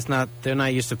they're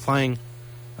not used to playing.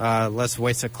 Let's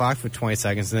waste the clock for 20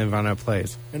 seconds and then run out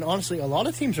plays. And honestly, a lot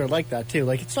of teams are like that too.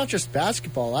 Like, it's not just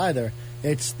basketball either.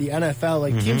 It's the NFL.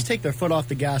 Like, teams take their foot off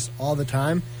the gas all the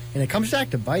time, and it comes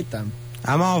back to bite them.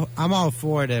 I'm all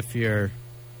for it if you're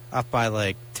up by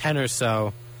like 10 or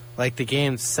so, like the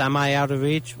game's semi out of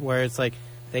reach, where it's like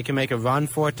they can make a run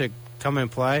for it to come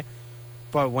and play.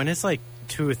 But when it's like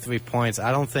 2 or 3 points,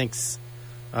 I don't think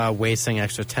wasting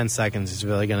extra 10 seconds is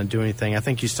really going to do anything. I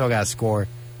think you still got to score.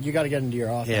 You got to get into your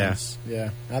offense. Yeah,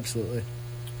 absolutely.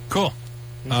 Cool.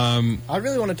 I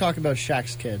really want to talk about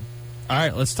Shaq's kid. All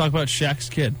right, let's talk about Shaq's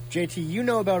kid. JT, you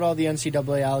know about all the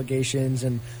NCAA allegations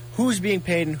and who's being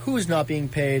paid and who's not being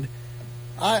paid.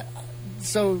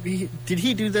 Did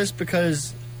he do this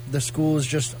because the school is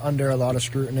just under a lot of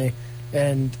scrutiny?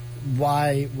 And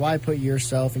why put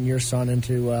yourself and your son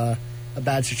into a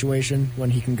bad situation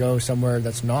when he can go somewhere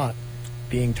that's not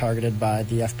being targeted by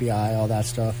the FBI, all that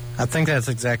stuff? I think that's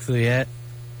exactly it.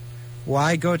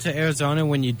 Why go to Arizona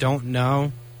when you don't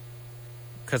know?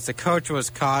 Because the coach was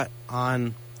caught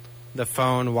on the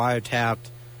phone, wiretapped,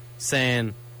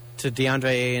 saying to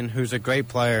DeAndre Ayton, who's a great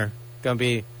player, going to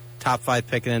be top 5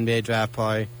 pick in the NBA draft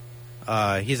play.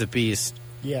 He's a beast.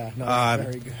 Yeah, no,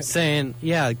 very good. Saying,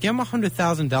 yeah, give him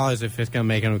 $100,000 if it's going to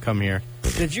make him come here.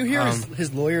 Did you hear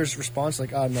his lawyer's response?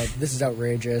 Like, oh, no, this is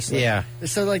outrageous. Like, yeah.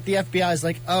 So, like, the FBI is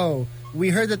like, oh, we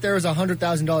heard that there was a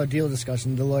 $100,000 deal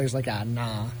discussion. The lawyer's like,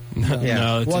 nah.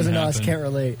 No, it wasn't us, happen. can't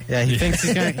relate. Yeah, he thinks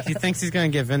he's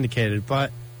going to get vindicated.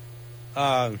 But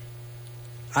I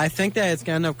think that it's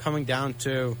going to end up coming down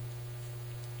to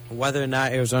whether or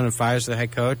not Arizona fires the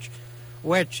head coach,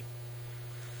 which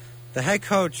the head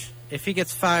coach, if he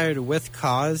gets fired with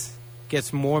cause,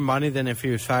 gets more money than if he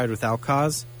was fired without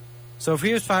cause. So if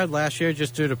he was fired last year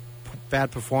just due to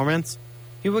bad performance,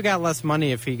 he would have got less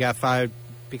money if he got fired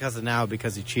because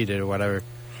he cheated or whatever.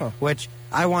 Huh. Which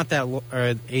I want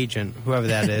that agent, whoever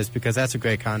that is, because that's a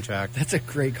great contract. That's a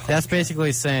great contract. That's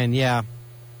basically saying, yeah,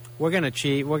 we're going to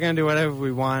cheat. We're going to do whatever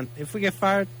we want. If we get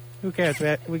fired, who cares?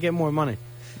 We get more money.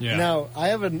 Yeah. Now, I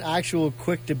have an actual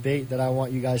quick debate that I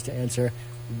want you guys to answer.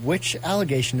 Which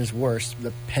allegation is worse,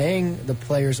 the paying the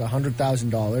players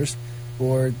 $100,000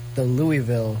 or the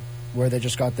Louisville, where they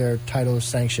just got their title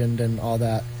sanctioned and all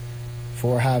that,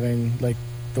 for having like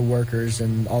the workers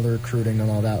and all the recruiting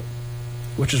and all that?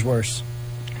 Which is worse?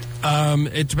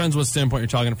 It depends what standpoint you're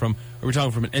talking from. Are we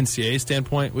talking from an NCAA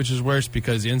standpoint, which is worse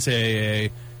because the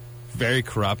NCAA very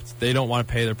corrupt. They don't want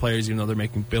to pay their players even though they're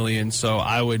making billions. So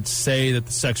I would say that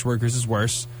the sex workers is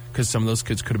worse because some of those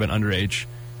kids could have been underage.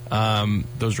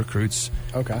 Those recruits.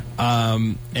 Okay.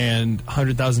 And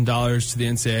 $100,000 to the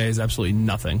NCAA is absolutely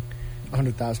nothing.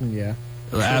 $100,000, yeah.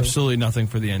 Absolutely nothing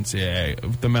for the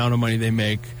NCAA. The amount of money they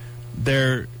make,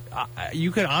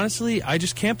 you could honestly, I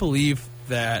just can't believe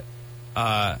that.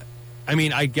 I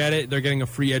mean, I get it. They're getting a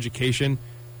free education.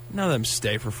 None of them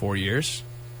stay for 4 years.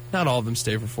 Not all of them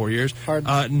stay for 4 years.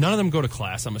 None of them go to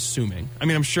class, I'm assuming. I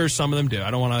mean, I'm sure some of them do.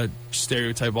 I don't want to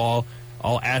stereotype all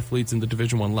athletes in the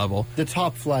Division I level. The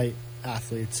top flight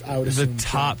athletes, I would assume. The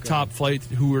top flight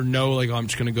who are I'm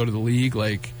just going to go to the league,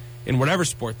 like in whatever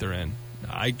sport they're in.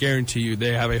 I guarantee you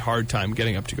they have a hard time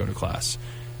getting up to go to class.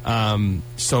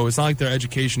 So it's not like their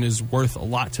education is worth a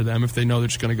lot to them if they know they're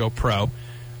just going to go pro.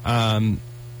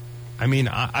 I mean,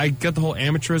 I get the whole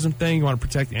amateurism thing. You want to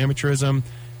protect amateurism,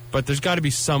 but there's got to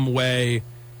be some way.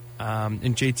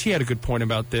 And JT had a good point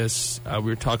about this. We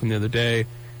were talking the other day.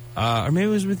 Or maybe it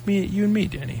was with you and me,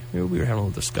 Danny. Maybe we were having a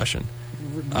little discussion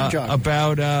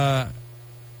about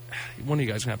one of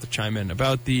you guys are going to have to chime in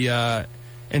about the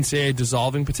NCAA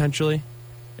dissolving potentially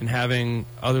and having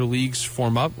other leagues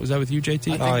form up. Was that with you,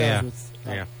 JT?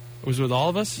 Yeah. It was with all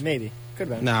of us? Maybe. Could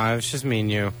have been. No, it was just me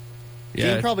and you.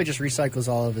 Yeah. He probably just recycles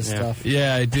all of his stuff.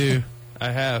 Yeah, I do.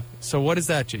 I have. So what is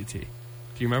that, JT? Do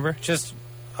you remember? Just,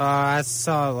 I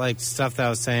saw like stuff that I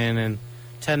was saying in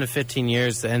 10 to 15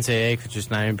 years, the NCAA could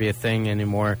just not even be a thing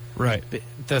anymore. Right.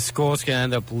 The schools can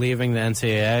end up leaving the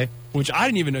NCAA. Which I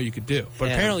didn't even know you could do.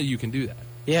 But apparently you can do that.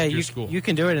 Yeah, you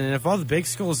can do it. And if all the big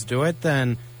schools do it,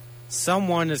 then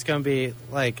someone is going to be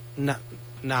like,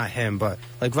 not him, but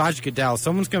like Roger Goodell,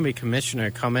 someone's going to be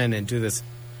commissioner, come in and do this,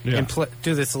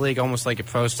 do this league almost like a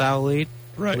pro-style league.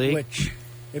 Right. Which,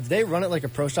 if they run it like a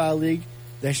pro-style league,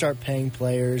 they start paying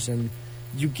players and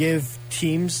you give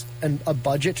teams a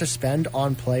budget to spend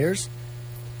on players,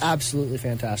 absolutely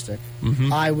fantastic.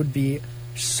 Mm-hmm. I would be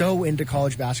so into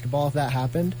college basketball if that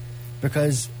happened,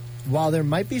 because while there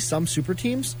might be some super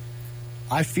teams,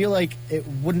 I feel like it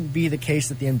wouldn't be the case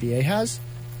that the NBA has.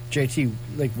 JT,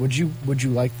 like, would you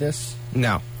like this?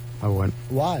 No, I wouldn't.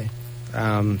 Why?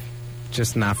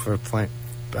 Just not for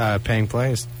paying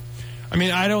players. I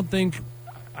mean, I don't think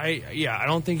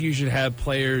you should have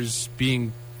players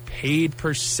being paid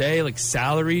per se, like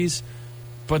salaries,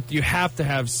 but you have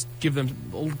to give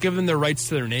them their rights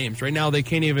to their names. Right now, they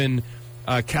can't even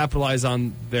capitalize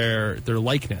on their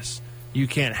likeness. You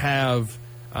can't have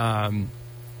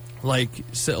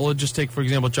let's just take, for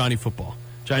example, Johnny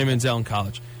Manziel in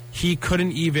college. He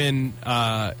couldn't even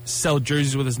sell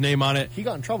jerseys with his name on it. He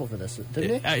got in trouble for this,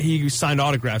 didn't he? He signed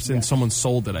autographs and someone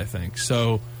sold it, I think.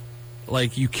 So,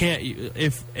 like, you can't.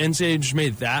 If NCAA just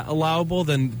made that allowable,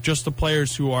 then just the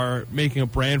players who are making a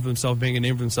brand for themselves, making a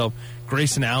name for themselves.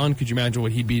 Grayson Allen, could you imagine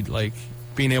what he'd be like,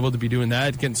 being able to be doing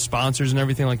that, getting sponsors and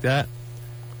everything like that?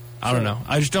 I don't know.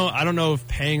 I don't know if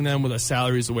paying them with a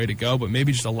salary is the way to go, but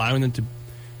maybe just allowing them to,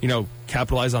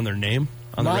 capitalize on their name,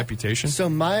 on their reputation. So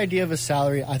my idea of a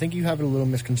salary, I think you have it a little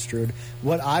misconstrued.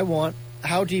 What I want,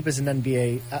 how deep is an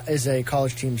NBA, is a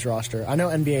college team's roster? I know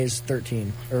NBA is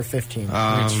 13 or 15.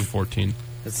 I think it's 14.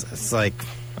 It's like,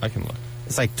 I can look.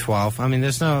 It's like 12. I mean,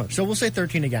 there's no... So we'll say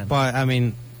 13 again. But, I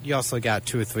mean, you also got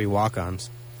 2 or 3 walk-ons.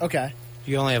 Okay.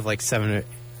 You only have like 7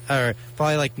 or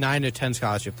probably like 9 or 10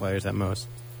 scholarship players at most.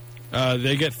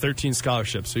 They get 13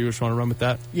 scholarships, so you just want to run with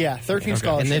that? Yeah, 13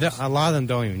 scholarships. And a lot of them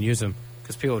don't even use them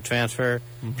because people transfer.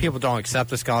 Mm-hmm. People don't accept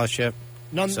the scholarship.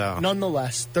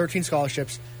 Nonetheless, 13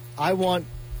 scholarships. I'm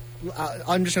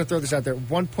just going to throw this out there.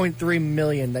 $1.3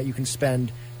 million that you can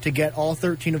spend to get all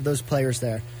 13 of those players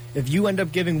there. If you end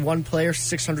up giving one player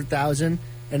 $600,000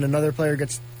 and another player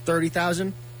gets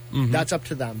 $30,000, that's up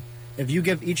to them. If you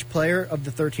give each player of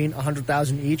the 13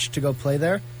 $100,000 each to go play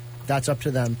there, that's up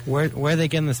to them. Where are they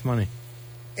getting this money?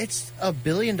 It's a $1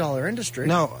 billion industry.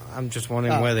 No, I'm just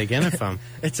wondering where they get it from.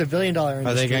 It's a $1 billion industry.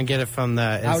 Are they going to get it from the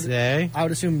NCAA? I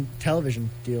would assume television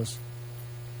deals,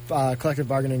 collective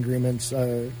bargaining agreements,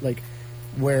 like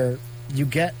where you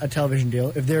get a television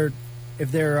deal. If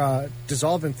they're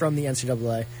dissolving from the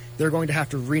NCAA, they're going to have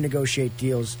to renegotiate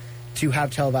deals to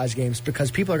have televised games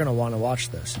because people are going to want to watch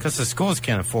this. Because the schools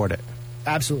can't afford it.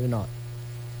 Absolutely not.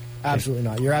 Absolutely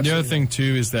not. You're absolutely the other thing,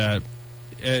 too, is that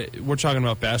we're talking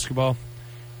about basketball.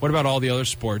 What about all the other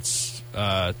sports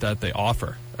that they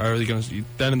offer? Are they going to?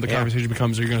 Then the conversation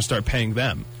becomes: are you going to start paying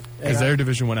them because they're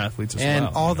Division I athletes as well?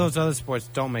 And all those other sports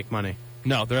don't make money.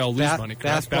 No, they all lose money.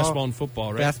 Basketball and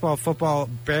football, right? Basketball, football,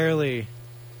 barely.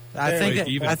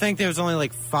 I think there was only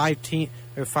like 5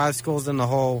 schools in the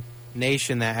whole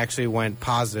nation that actually went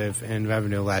positive in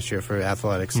revenue last year for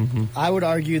athletics. Mm-hmm. I would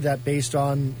argue that based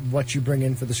on what you bring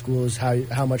in for the schools,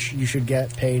 how much you should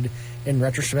get paid in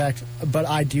retrospect. But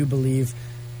I do believe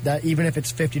that even if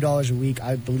it's $50 a week,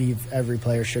 I believe every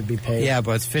player should be paid. Yeah,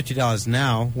 but it's $50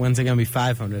 now. When's it going to be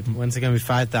 $500? When's it going to be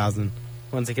 $5,000?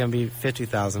 When's it going to be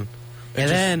 $50,000? And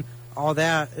then all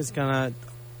that is going to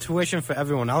tuition for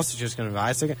everyone else is just going to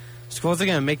rise. Schools are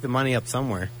going to make the money up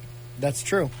somewhere. That's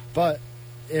true, but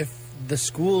if the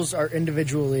schools are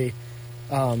individually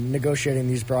negotiating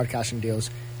these broadcasting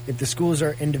deals, if the schools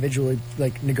are individually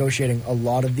negotiating a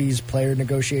lot of these player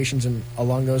negotiations and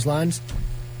along those lines,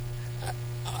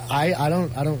 I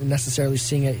don't necessarily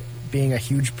see it being a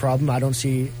huge problem. I don't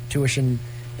see tuition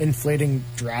inflating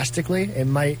drastically. It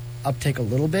might uptake a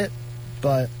little bit,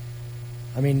 but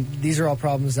I mean, these are all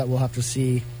problems that we'll have to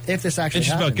see if this actually happens. It's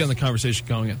just about getting the conversation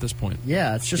going at this point.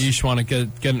 Yeah, it's just... You just want to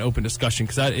get an open discussion,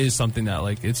 because that is something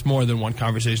that, it's more than one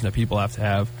conversation that people have to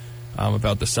have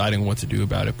about deciding what to do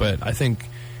about it. But I think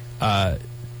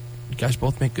you guys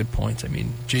both make good points. I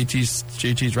mean,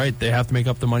 JT's right. They have to make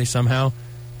up the money somehow.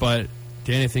 But,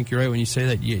 Danny, I think you're right when you say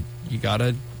that you got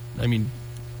to... I mean,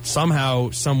 somehow,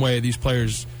 some way, these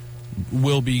players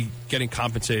will be getting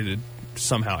compensated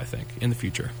somehow, I think, in the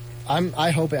future.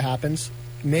 I hope it happens.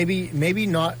 Maybe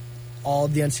not all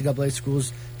of the NCAA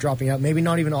schools dropping out. Maybe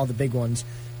not even all the big ones,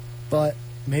 but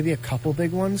maybe a couple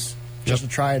big ones just to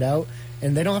try it out.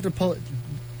 And they don't have to pull.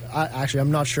 Actually,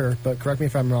 I'm not sure, but correct me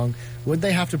if I'm wrong. Would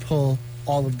they have to pull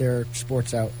all of their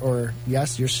sports out? Or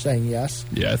yes, you're saying yes?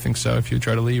 Yeah, I think so. If you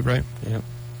try to leave, right? Yeah.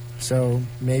 So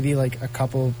maybe a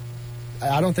couple.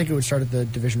 I don't think it would start at the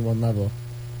Division I level.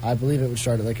 I believe it would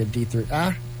start at a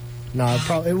D3.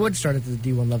 No, it would start at the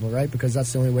D1 level, right? Because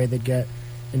that's the only way they'd get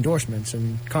endorsements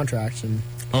and contracts. And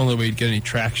only way you'd get any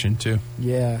traction, too.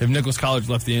 Yeah. If Nicholas College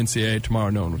left the NCAA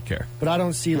tomorrow, no one would care. But I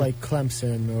don't see,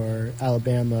 Clemson or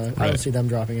Alabama. Right. I don't see them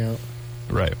dropping out.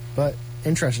 Right. But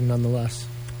interesting nonetheless.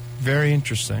 Very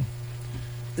interesting.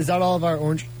 Is that all of our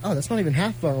orange... Oh, that's not even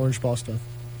half of our orange ball stuff.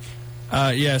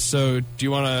 Yeah, so do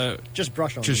you want to... Just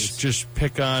brush on these. Just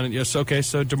pick on... Yes, okay,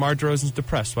 so DeMar DeRozan's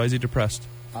depressed. Why is he depressed?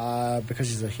 Because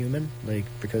he's a human,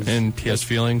 because And he has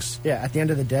feelings. Yeah, at the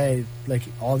end of the day,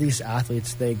 all these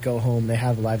athletes, they go home, they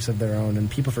have lives of their own, and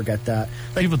people forget that.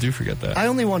 People do forget that. I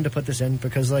only wanted to put this in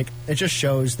because, it just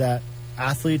shows that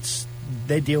athletes,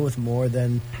 they deal with more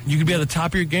than... You could be at the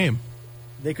top of your game.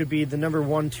 They could be the number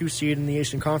 1, 2 seed in the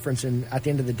Eastern Conference, and at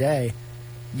the end of the day,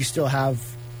 you still have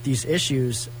these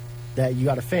issues that you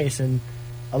got to face, and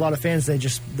a lot of fans,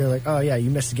 they're like, oh yeah, you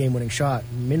missed a game-winning shot.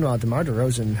 Meanwhile, DeMar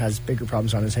DeRozan has bigger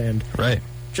problems on his hand. Right.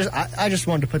 I just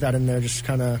wanted to put that in there, just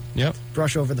kind of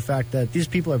brush over the fact that these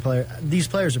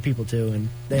players are people too, and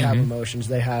they have emotions.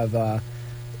 They have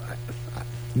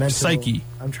mental psyche.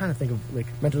 I'm trying to think of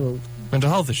mental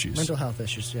health issues. Mental health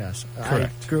issues. Yes,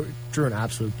 correct. I drew an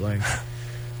absolute blank.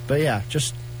 But yeah,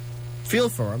 just feel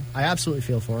for him. I absolutely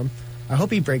feel for him. I hope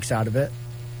he breaks out of it.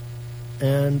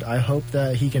 And I hope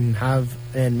that he can have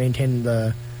and maintain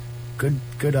the good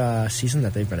season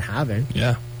that they've been having.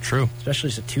 Yeah, true. Especially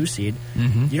as a 2 seed.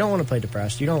 Mm-hmm. You don't want to play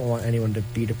depressed. You don't want anyone to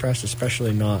be depressed,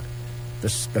 especially not the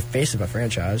face of a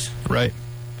franchise. Right.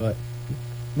 But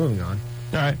moving on.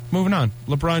 All right, moving on.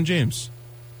 LeBron James,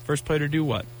 first player to do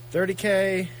what?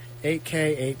 30K,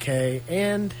 8K, 8K,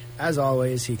 and as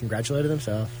always, he congratulated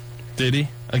himself. Did he?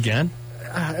 Again?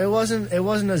 It wasn't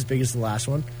as big as the last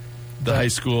one. The high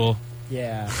school...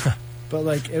 Yeah.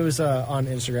 But, it was on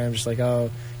Instagram,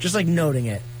 just noting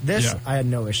it. This, I had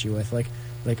no issue with.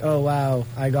 Oh, wow,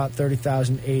 I got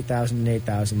 30,000, 8,000, and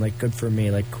 8,000. Good for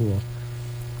me. Cool.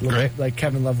 Great.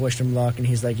 Kevin Love wished him luck, and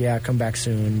he's like, yeah, come back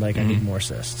soon. I need more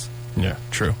assists. Yeah,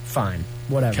 true. Fine.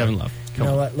 Whatever. Kevin Love. You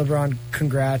know what, LeBron,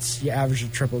 congrats. You averaged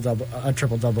a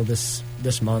triple-double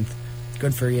this month.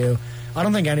 Good for you. I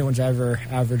don't think anyone's ever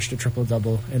averaged a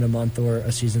triple-double in a month or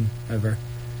a season ever.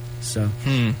 So,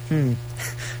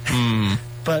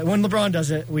 But when LeBron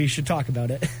does it, we should talk about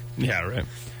it. Yeah, right.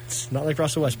 It's not like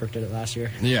Russell Westbrook did it last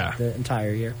year. Yeah. The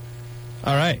entire year.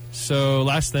 All right. So,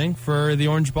 last thing for the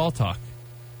orange ball talk.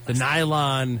 The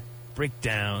nylon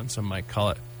breakdown, some might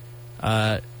call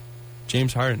it.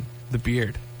 James Harden, the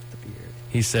beard.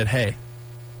 He said, hey,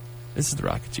 this is the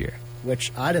Rockets' year.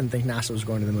 Which I didn't think NASA was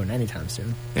going to the moon anytime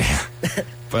soon.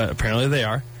 But apparently they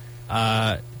are.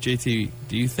 JT,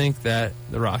 do you think that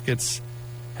the Rockets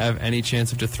have any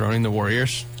chance of dethroning the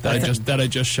Warriors that I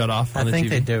just shut off on the TV? I think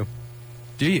they do.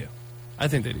 Do you? I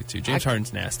think they do too. James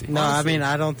Harden's nasty. No, honestly.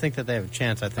 I don't think that they have a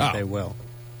chance. I think they will.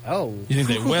 Oh. You think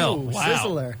they will? Wow.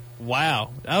 Sizzler. Wow.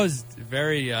 That was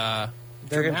very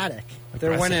dramatic.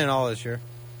 They're winning it all this year.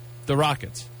 The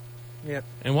Rockets. Yep.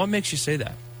 And what makes you say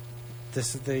that?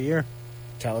 This is their year.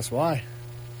 Tell us why.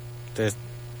 This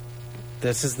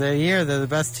is their year. They're the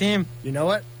best team. You know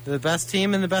what? They're the best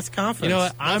team in the best conference. You know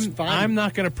what? I'm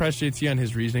not going to press JT on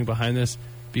his reasoning behind this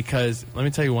because let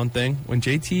me tell you one thing. When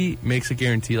JT makes a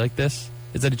guarantee like this,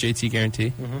 is that a JT guarantee?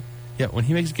 Mm-hmm. Yeah, when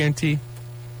he makes a guarantee,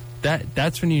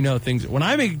 that's when you know things. When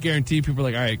I make a guarantee, people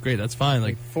are like, all right, great, that's fine.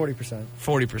 40%.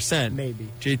 40%. Maybe.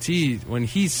 JT, when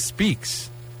he speaks,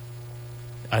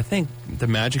 I think the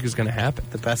magic is going to happen.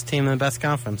 The best team in the best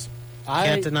conference.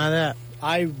 Can't deny that.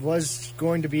 I was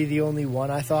going to be the only one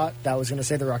I thought that was going to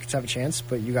say the Rockets have a chance,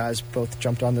 but you guys both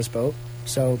jumped on this boat.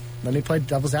 So let me play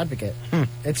devil's advocate.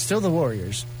 It's still the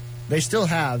Warriors. They still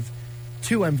have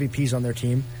 2 MVPs on their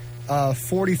team.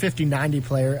 40, 50, 90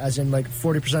 player, as in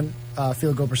 40%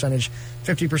 field goal percentage,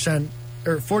 50%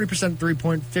 or 40%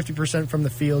 3-point, 50% from the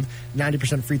field,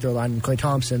 90% free throw line. Klay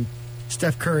Thompson,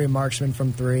 Steph Curry, marksman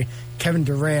from 3, Kevin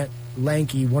Durant,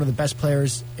 lanky, one of the best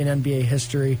players in NBA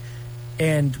history,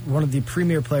 and one of the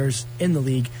premier players in the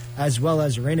league, as well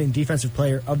as reigning defensive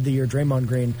player of the year, Draymond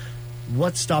Green.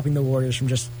 What's stopping the Warriors from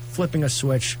just flipping a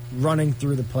switch, running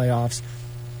through the playoffs?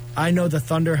 I know the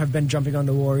Thunder have been jumping on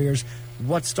the Warriors.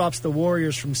 What stops the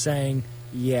Warriors from saying,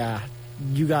 yeah,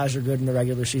 you guys are good in the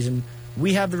regular season?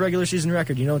 We have the regular season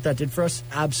record. You know what that did for us?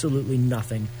 Absolutely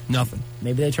nothing. Nothing.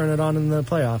 Maybe they turn it on in the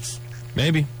playoffs.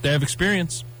 Maybe. They have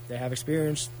experience. They have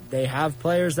experience. They have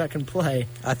players that can play.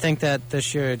 I think that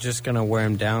this year it's just going to wear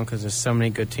them down because there's so many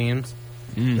good teams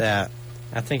that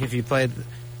I think if you played...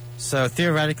 So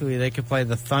theoretically, they could play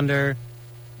the Thunder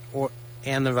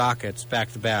and the Rockets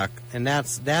back-to-back, and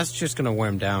that's just going to wear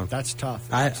them down. That's tough.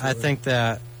 I think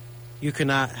that you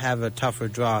cannot have a tougher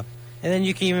draw. And then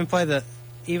you can even play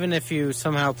even if you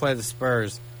somehow play the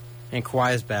Spurs and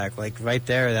Kawhi's back, right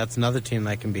there, that's another team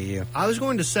that can beat you. I was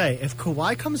going to say, if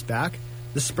Kawhi comes back,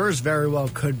 the Spurs very well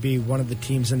could be one of the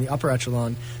teams in the upper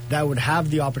echelon that would have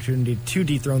the opportunity to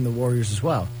dethrone the Warriors as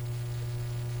well.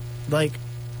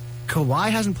 Kawhi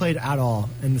hasn't played at all,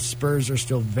 and the Spurs are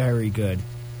still very good.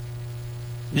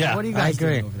 Yeah, what are you guys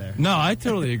doing over there? No, I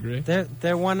totally agree.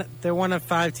 They're one of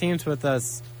 5 teams with a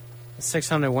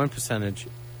 600 win percentage,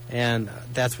 and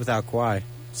that's without Kawhi.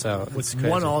 So it's With crazy.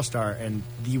 one All-Star and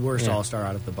the worst Yeah. All-Star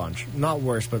out of the bunch. Not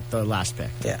worst, but the last pick.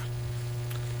 Yeah.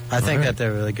 I think right. that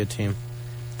they're a really good team.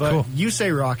 But Cool. you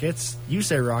say Rockets. You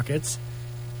say Rockets.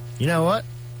 You know what?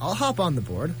 I'll hop on the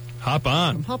board. Hop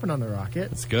I'm on. hopping on the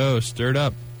Rocket. Let's go. Stir it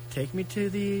up. Take me to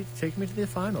the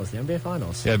finals, the NBA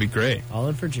finals. Yeah, that'd be great. All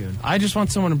in for June. I just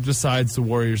want someone besides the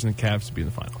Warriors and the Cavs to be in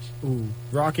the finals. Ooh,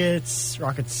 Rockets,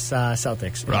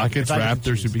 Celtics. Rockets, If I get to Raptors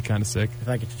choose. would be kind of sick. If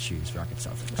I get to choose, Rockets,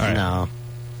 Celtics. All right. No.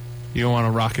 You don't want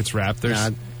a Rockets, Raptors? Nah,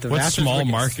 the What's Raptors small would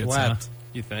get markets, huh? swept.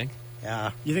 You think?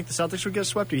 Yeah. You think the Celtics would get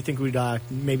swept, or you think we'd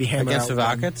maybe hammer Against out the one?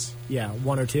 Rockets? Yeah,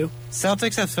 one or two,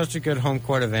 Celtics have such a good home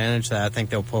court advantage that I think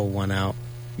they'll pull one out.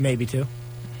 maybe two,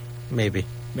 Maybe.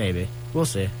 maybe. We'll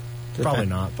see. Probably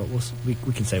not, but we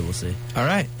can say we'll see. All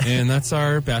right. And that's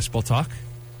our basketball talk.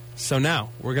 So now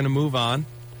we're going to move on.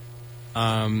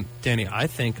 Danny, I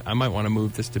think I might want to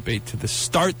move this debate to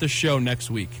start the show next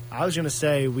week. I was going to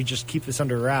say we just keep this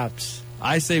under wraps.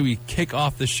 I say we kick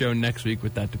off the show next week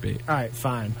with that debate. All right,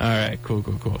 fine. All right, cool.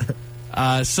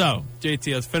 So,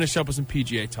 JT, let's finish up with some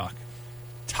PGA talk.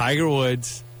 Tiger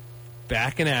Woods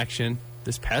back in action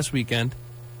this past weekend.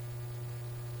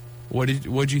 What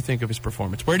did you think of his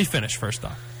performance? Where did he finish first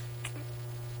off?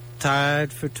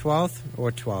 Tied for 12th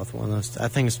or 12th? One of those. I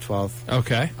think it's 12th.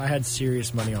 Okay. I had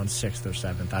serious money on 6th or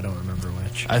 7th. I don't remember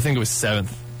which. I think it was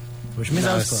 7th. Which means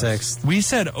I was close. 6th. We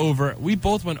said over. We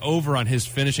both went over on his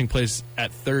finishing place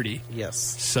at 30. Yes.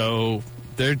 So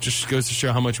there just goes to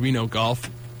show how much we know golf.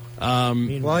 Well,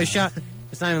 he shot.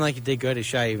 It's not even like he did good. He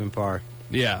shot even par.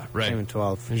 Yeah, right. Even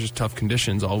 12th. There's just tough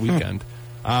conditions all weekend.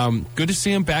 Good to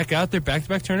see him back out there,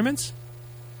 back-to-back tournaments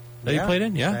that he played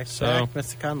in. Yeah, so missed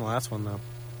the cut in the last one though.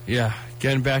 yeah,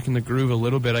 getting back in the groove a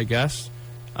little bit, I guess.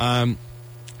 The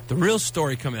real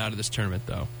story coming out of this tournament,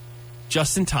 though,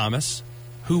 Justin Thomas,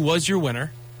 who was your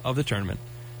winner of the tournament,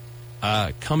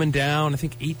 coming down, I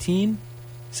think 18,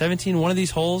 17, one of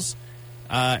these holes,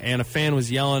 and a fan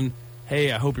was yelling,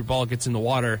 "Hey, I hope your ball gets in the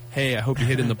water. Hey, I hope you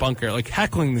hit it in the bunker." Like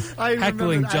heckling Justin I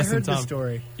heard Thomas. the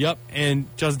story. Yep, and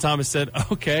Justin Thomas said,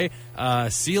 "Okay,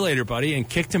 see you later, buddy," and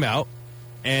kicked him out.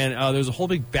 And there was a whole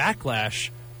big backlash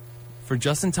for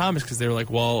Justin Thomas because they were like,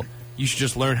 "Well, you should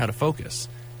just learn how to focus."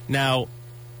 Now,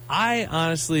 I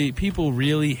honestly, people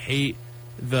really hate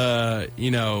the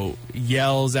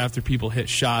yells after people hit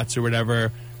shots or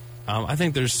whatever. I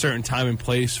think there's a certain time and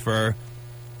place for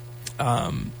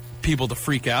people to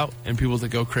freak out and people to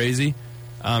go crazy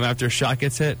after a shot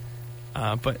gets hit.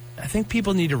 But I think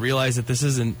people need to realize that this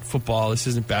isn't football, this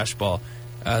isn't basketball.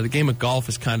 The game of golf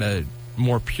is kind of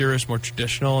more purist, more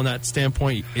traditional in that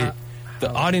standpoint.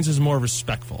 The audience is more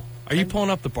respectful. Are you pulling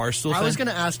up the Barstool I thing? was going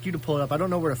to ask you to pull it up. I don't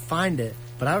know where to find it,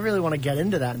 but I really want to get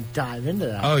into that and dive into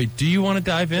that. Oh, do you want to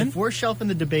dive in? If we're shelving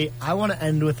the debate, I want to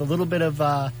end with a little bit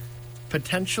of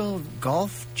potential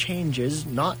golf changes,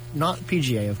 not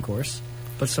PGA, of course,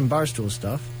 but some Barstool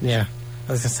stuff. Yeah.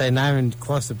 I was gonna say not even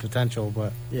close to potential,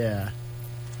 but Yeah.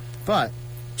 But,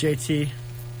 JT,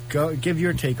 go give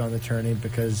your take on the tourney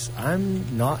because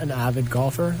I'm not an avid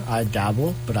golfer. I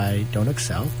dabble, but I don't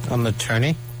excel. on the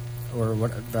tourney. Or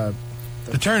what The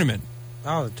tournament.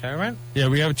 Oh, the tournament. Yeah,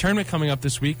 we have a tournament coming up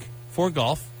this week for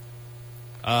golf.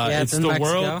 Yeah, it's in the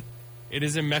Mexico. World. It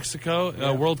is in Mexico,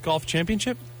 Yeah. World Golf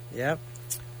Championship. Yep.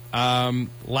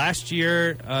 Last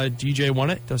year, DJ won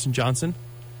it, Dustin Johnson.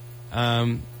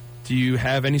 Do you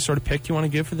have any sort of pick you want to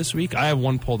give for this week? I have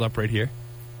one pulled up right here.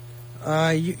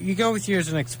 You go with yours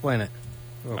and explain it.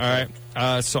 All right.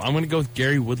 So I'm going to go with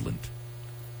Gary Woodland.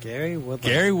 Gary Woodland.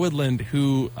 Gary Woodland,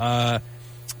 who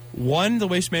won the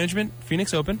Waste Management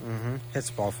Phoenix Open. Mm-hmm. Hits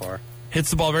the ball far. Hits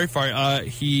the ball very far.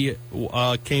 He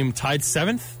came tied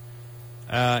 7th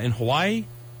in Hawaii,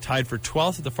 tied for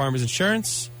 12th at the Farmers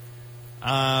Insurance.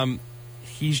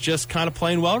 He's just kind of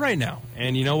playing well right now.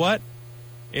 And you know what?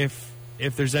 If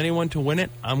there's anyone to win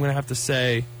it, I'm going to have to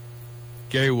say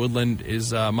Gary Woodland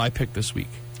is my pick this week.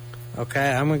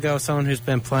 Okay, I'm going to go with someone who's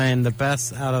been playing the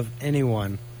best out of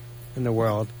anyone in the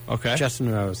world. Okay. Justin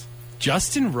Rose.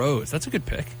 Justin Rose. That's a good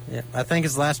pick. Yeah, I think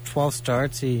his last 12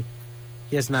 starts, he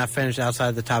has not finished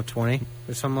outside the top 20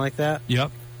 or something like that.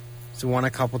 Yep. He's won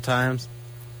a couple times.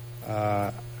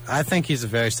 I think he's a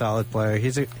very solid player.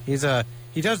 He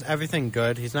does everything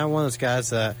good. He's not one of those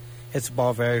guys that hits the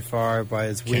ball very far but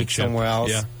is Can't weak chip. somewhere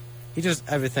else. Yeah. He does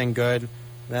everything good.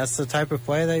 That's the type of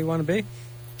player that you want to be.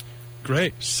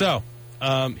 Great. So,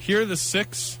 here are the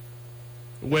 6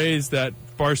 ways that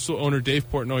Barstool owner Dave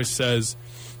Portnoy says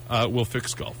will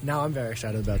fix golf. Now I'm very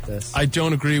excited about this. I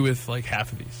don't agree with like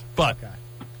half of these, but Okay.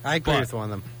 I agree But- with one of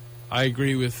them. I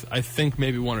agree with, I think,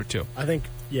 maybe 1 or 2. I think,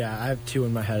 yeah, I have 2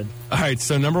 in my head. All right,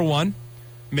 so number 1,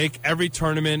 make every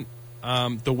tournament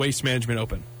the Waste Management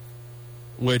Open,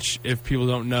 which, if people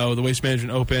don't know, the Waste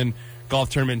Management Open golf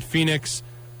tournament in Phoenix,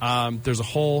 there's a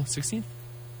hole, 16th?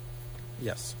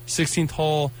 Yes. 16th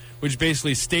hole, which is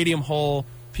basically a stadium hole,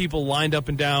 people lined up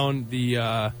and down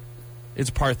the, it's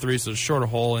par 3, so it's a shorter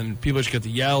hole, and people just get to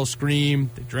yell,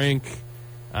 scream, they drink.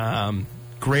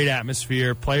 Great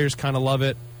atmosphere. Players kind of love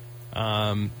it.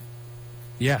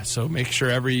 Yeah, so make sure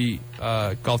every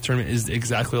golf tournament is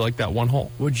exactly like that one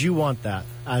hole. Would you want that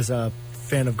as a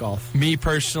fan of golf? Me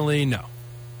personally, no.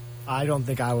 I don't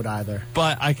think I would either.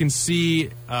 But I can see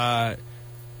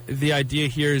the idea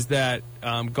here is that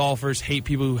golfers hate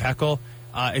people who heckle.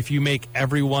 If you make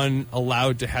everyone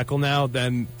allowed to heckle now,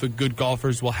 then the good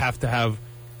golfers will have to have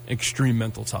extreme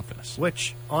mental toughness.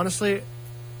 Which, honestly,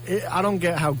 I don't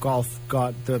get how golf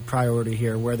got the priority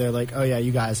here, where they're like, oh yeah,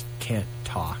 you guys can't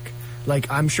talk.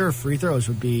 Like, I'm sure free throws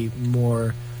would be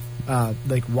more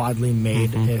widely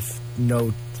made if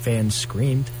no fans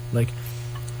screamed. Like,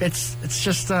 it's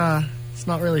just it's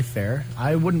not really fair.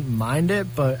 I wouldn't mind it,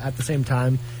 but at the same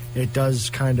time, it does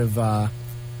kind of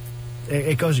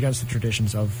it goes against the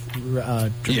traditions of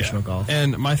traditional golf.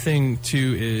 And my thing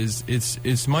too is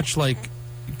it's much like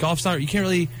golf's not. You can't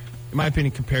really, in my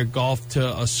opinion, compare golf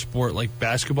to a sport like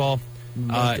basketball.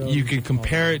 You can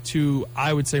compare it to,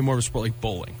 I would say, more of a sport like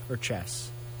bowling or chess.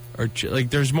 Like,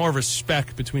 there's more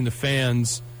respect between the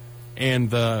fans and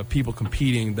the people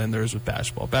competing than there is with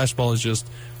basketball. Basketball is just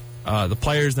the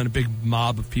players, then a big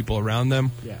mob of people around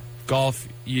them. Yeah. Golf,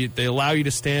 they allow you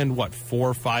to stand, 4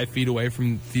 or 5 feet away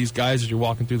from these guys as you're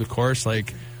walking through the course.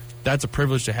 Like, that's a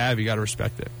privilege to have. You got to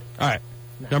respect it. All right.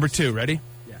 Nice. Number 2, ready?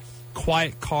 Yes.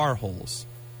 Quiet car holes,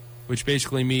 which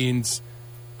basically means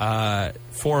 4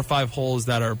 or 5 holes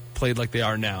that are played like they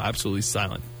are now, absolutely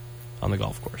silent on the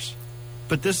golf course.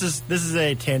 But this is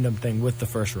a tandem thing with the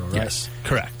first row, right? Yes,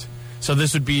 correct. So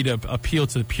this would be to appeal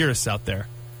to the purists out there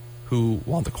who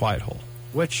want the quiet hole.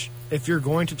 Which, if you're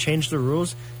going to change the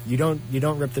rules, you don't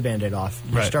rip the Band-Aid off.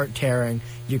 You Right. start tearing.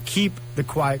 You keep the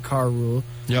quiet car rule.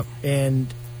 Yep.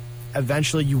 And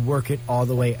eventually you work it all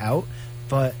the way out.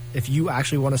 But if you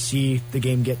actually want to see the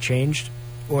game get changed,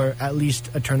 or at least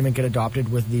a tournament get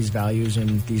adopted with these values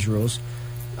and these rules,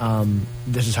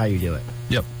 this is how you do it.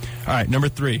 Yep. All right, number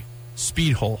 3,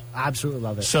 speed hole. Absolutely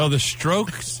love it. So the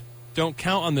strokes don't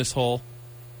count on this hole.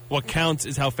 What counts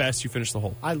is how fast you finish the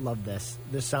hole. I love this.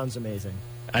 This sounds amazing.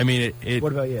 I mean,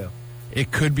 What about you?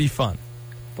 it could be fun.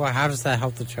 Boy, how does that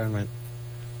help the tournament?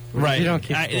 Right. You don't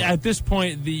keep score. At this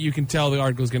point, you can tell the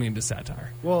article is getting into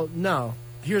satire. Well, no.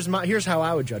 Here's how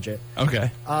I would judge it.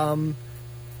 Okay.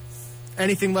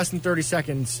 Anything less than 30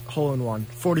 seconds, hole in one.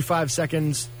 45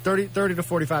 seconds, 30 to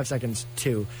 45 seconds,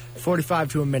 2.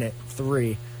 45 to a minute,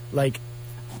 3. Like,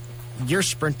 you're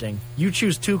sprinting. You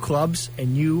choose 2 clubs,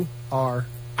 and you are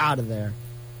out of there.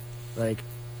 Like,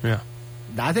 Yeah.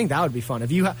 I think that would be fun.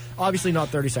 If you obviously not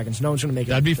 30 seconds. No one's going to make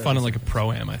it. That'd be 30 fun in like a seconds.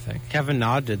 pro-am, I think. Kevin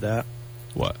Na did that.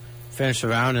 What? Finished the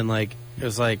round in it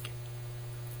was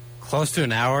close to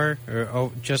an hour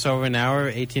or just over an hour,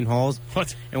 18 holes.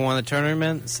 What? In one of the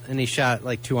tournaments, and he shot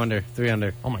 2 under, 3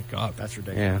 under. Oh, my God. That's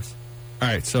ridiculous. Yeah.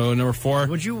 All right, so number 4.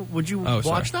 Would you Oh,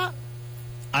 watch sorry.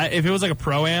 that? If it was like a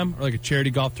pro-am or like a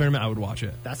charity golf tournament, I would watch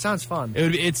it. That sounds fun.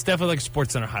 It's definitely like a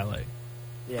Sports Center highlight.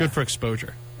 Yeah. Good for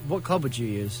exposure. What club would you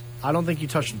use? I don't think you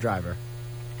touch the driver.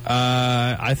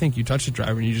 I think you touch the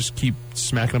driver and you just keep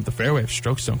smacking up the fairway if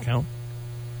strokes don't count.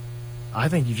 I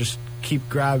think you just keep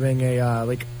grabbing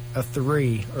a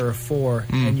 3 or a 4,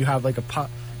 and you have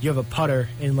you have a putter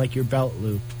in your belt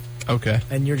loop, Okay.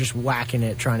 and you're just whacking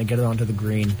it, trying to get it onto the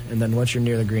green. And then once you're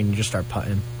near the green, you just start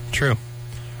putting. True.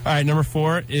 All right, number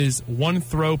 4 is 1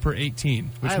 throw per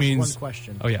 18, which I have means... one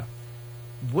question. Oh, yeah.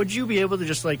 Would you be able to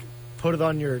just put it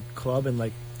on your club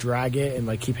and drag it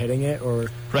and keep hitting it, or?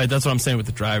 Right, that's what I'm saying with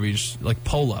the driver. You just,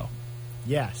 polo.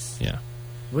 Yes. Yeah.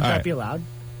 Would All that right. be allowed?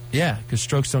 Yeah, because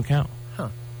strokes don't count. Huh.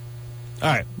 All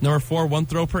right, number 4, 1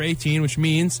 throw per 18, which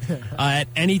means at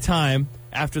any time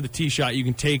after the tee shot, you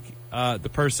can take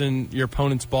your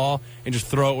opponent's ball and just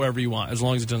throw it wherever you want, as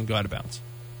long as it doesn't go out of bounds.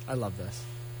 I love this.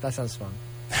 That sounds fun.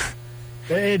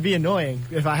 It'd be annoying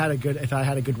if I had a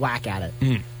good whack at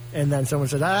it, and then someone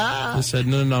said, I said,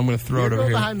 no, I'm going to throw it over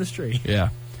here. behind this tree. Yeah.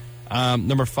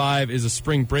 Number 5 is a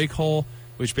spring break hole,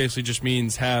 which basically just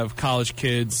means have college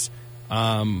kids,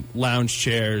 lounge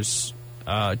chairs,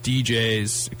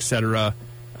 DJs, etc.,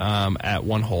 at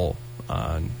one hole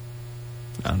on,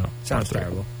 I don't know. Sounds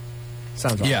terrible.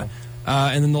 Sounds awful. Yeah.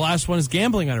 And then the last one is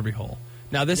gambling on every hole.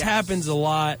 Now, this Yes. happens a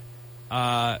lot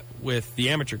with the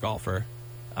amateur golfer.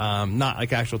 Not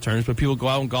like actual tournaments, but people go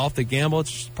out and golf, they gamble.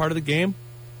 It's just part of the game.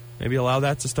 Maybe allow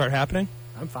that to start happening.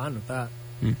 I'm fine with that.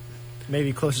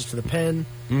 Maybe closest to the pin.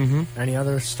 Mm-hmm. Any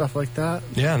other stuff like that?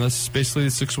 Yeah, and that's basically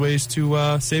the 6 ways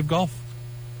to save golf.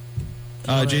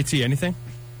 JT, anything?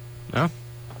 No.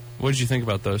 What did you think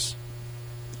about those?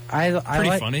 I Pretty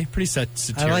like, funny, pretty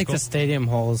satirical. I like the stadium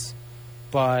holes,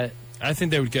 but I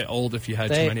think they would get old if you had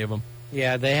too many of them.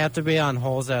 yeah, they have to be on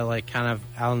holes that are like kind of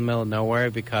out in the middle of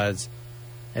nowhere, because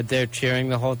if they're cheering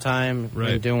the whole time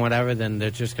Right. and doing whatever, then they're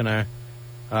just gonna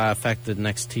affect the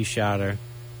next tee shot or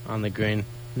on the green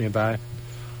nearby.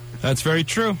 That's very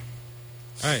true.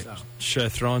 All right, So, should I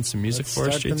throw on some music let's for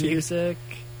us, start JT? the music.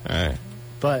 All right.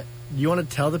 But you want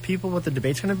to tell the people what the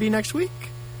debate's going to be next week?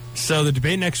 So the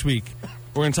debate next week,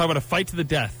 we're going to talk about a fight to the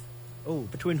death. Oh,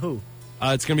 between who?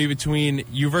 It's going to be between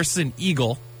you versus an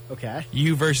eagle, Okay.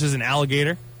 you versus an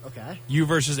alligator, Okay. you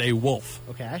versus a wolf.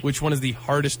 Okay. Which one is the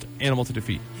hardest animal to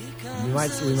defeat? We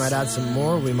might add some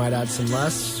more. We might add some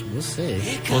less. We'll see.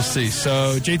 We'll see.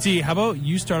 So, JT, how about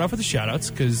you start off with the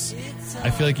shout-outs, because I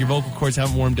feel like your vocal cords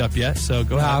haven't warmed up yet, so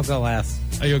go Well, ahead. I'll go last.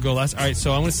 Oh, you'll go last? All right,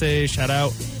 so I'm going to say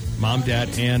shout-out Mom, Dad,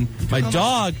 and my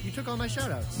dog. You took all my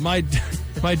shout-outs.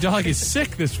 My dog is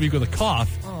sick this week with a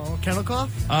cough. Oh, kennel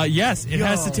cough? Yes, it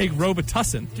has to Yo. take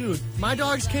Robitussin. Dude, my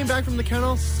dogs came back from the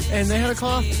kennel, and they had a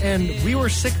cough, and we were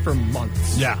sick for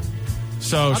months. Yeah.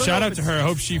 So don't shout know out if to it's- her. I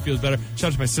hope she feels better. Shout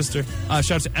out to my sister.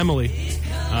 Shout out to Emily.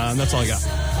 That's all I got.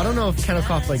 I don't know if kennel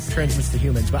cough, transmits to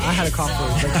humans, but I had a cough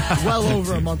for, well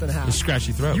over a month and a A half.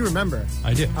 scratchy throat. You remember.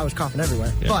 I do. I was coughing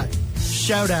everywhere. Yeah. But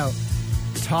shout out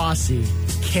Tossie,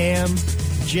 Cam,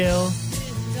 Jill,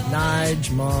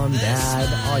 Nige, Mom,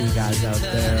 Dad, all you guys out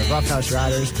there, Roughhouse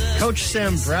Riders, Coach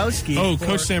Sambrowski. Oh, for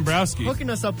Coach Sambrowski. hooking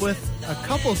us up with a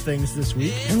couple things this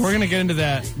week. And we're going to get into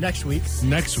that Next week,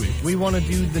 next week. we want to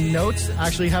do the notes,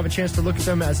 actually have a chance to look at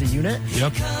them as a unit,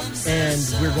 Yep.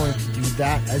 and we're going to do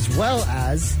that as well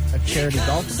as a charity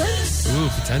golf event, Ooh,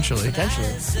 potentially.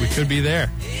 potentially. We could be there.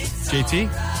 JT?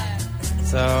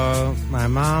 So, my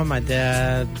mom, my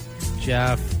dad,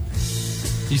 Jeff,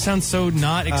 You sound so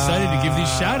not excited to give these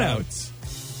shout-outs.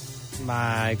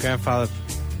 my grandfather,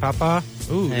 Papa,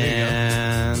 Ooh, there you go.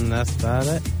 and that's about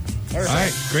it. All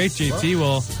right, great, JT.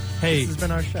 Well, hey, This has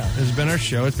been our show. this has been our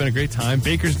show. It's been a great time.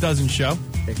 Baker's Dozen Show.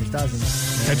 Baker's Dozen.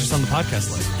 Catch us on the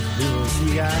podcast later. We will see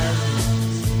you guys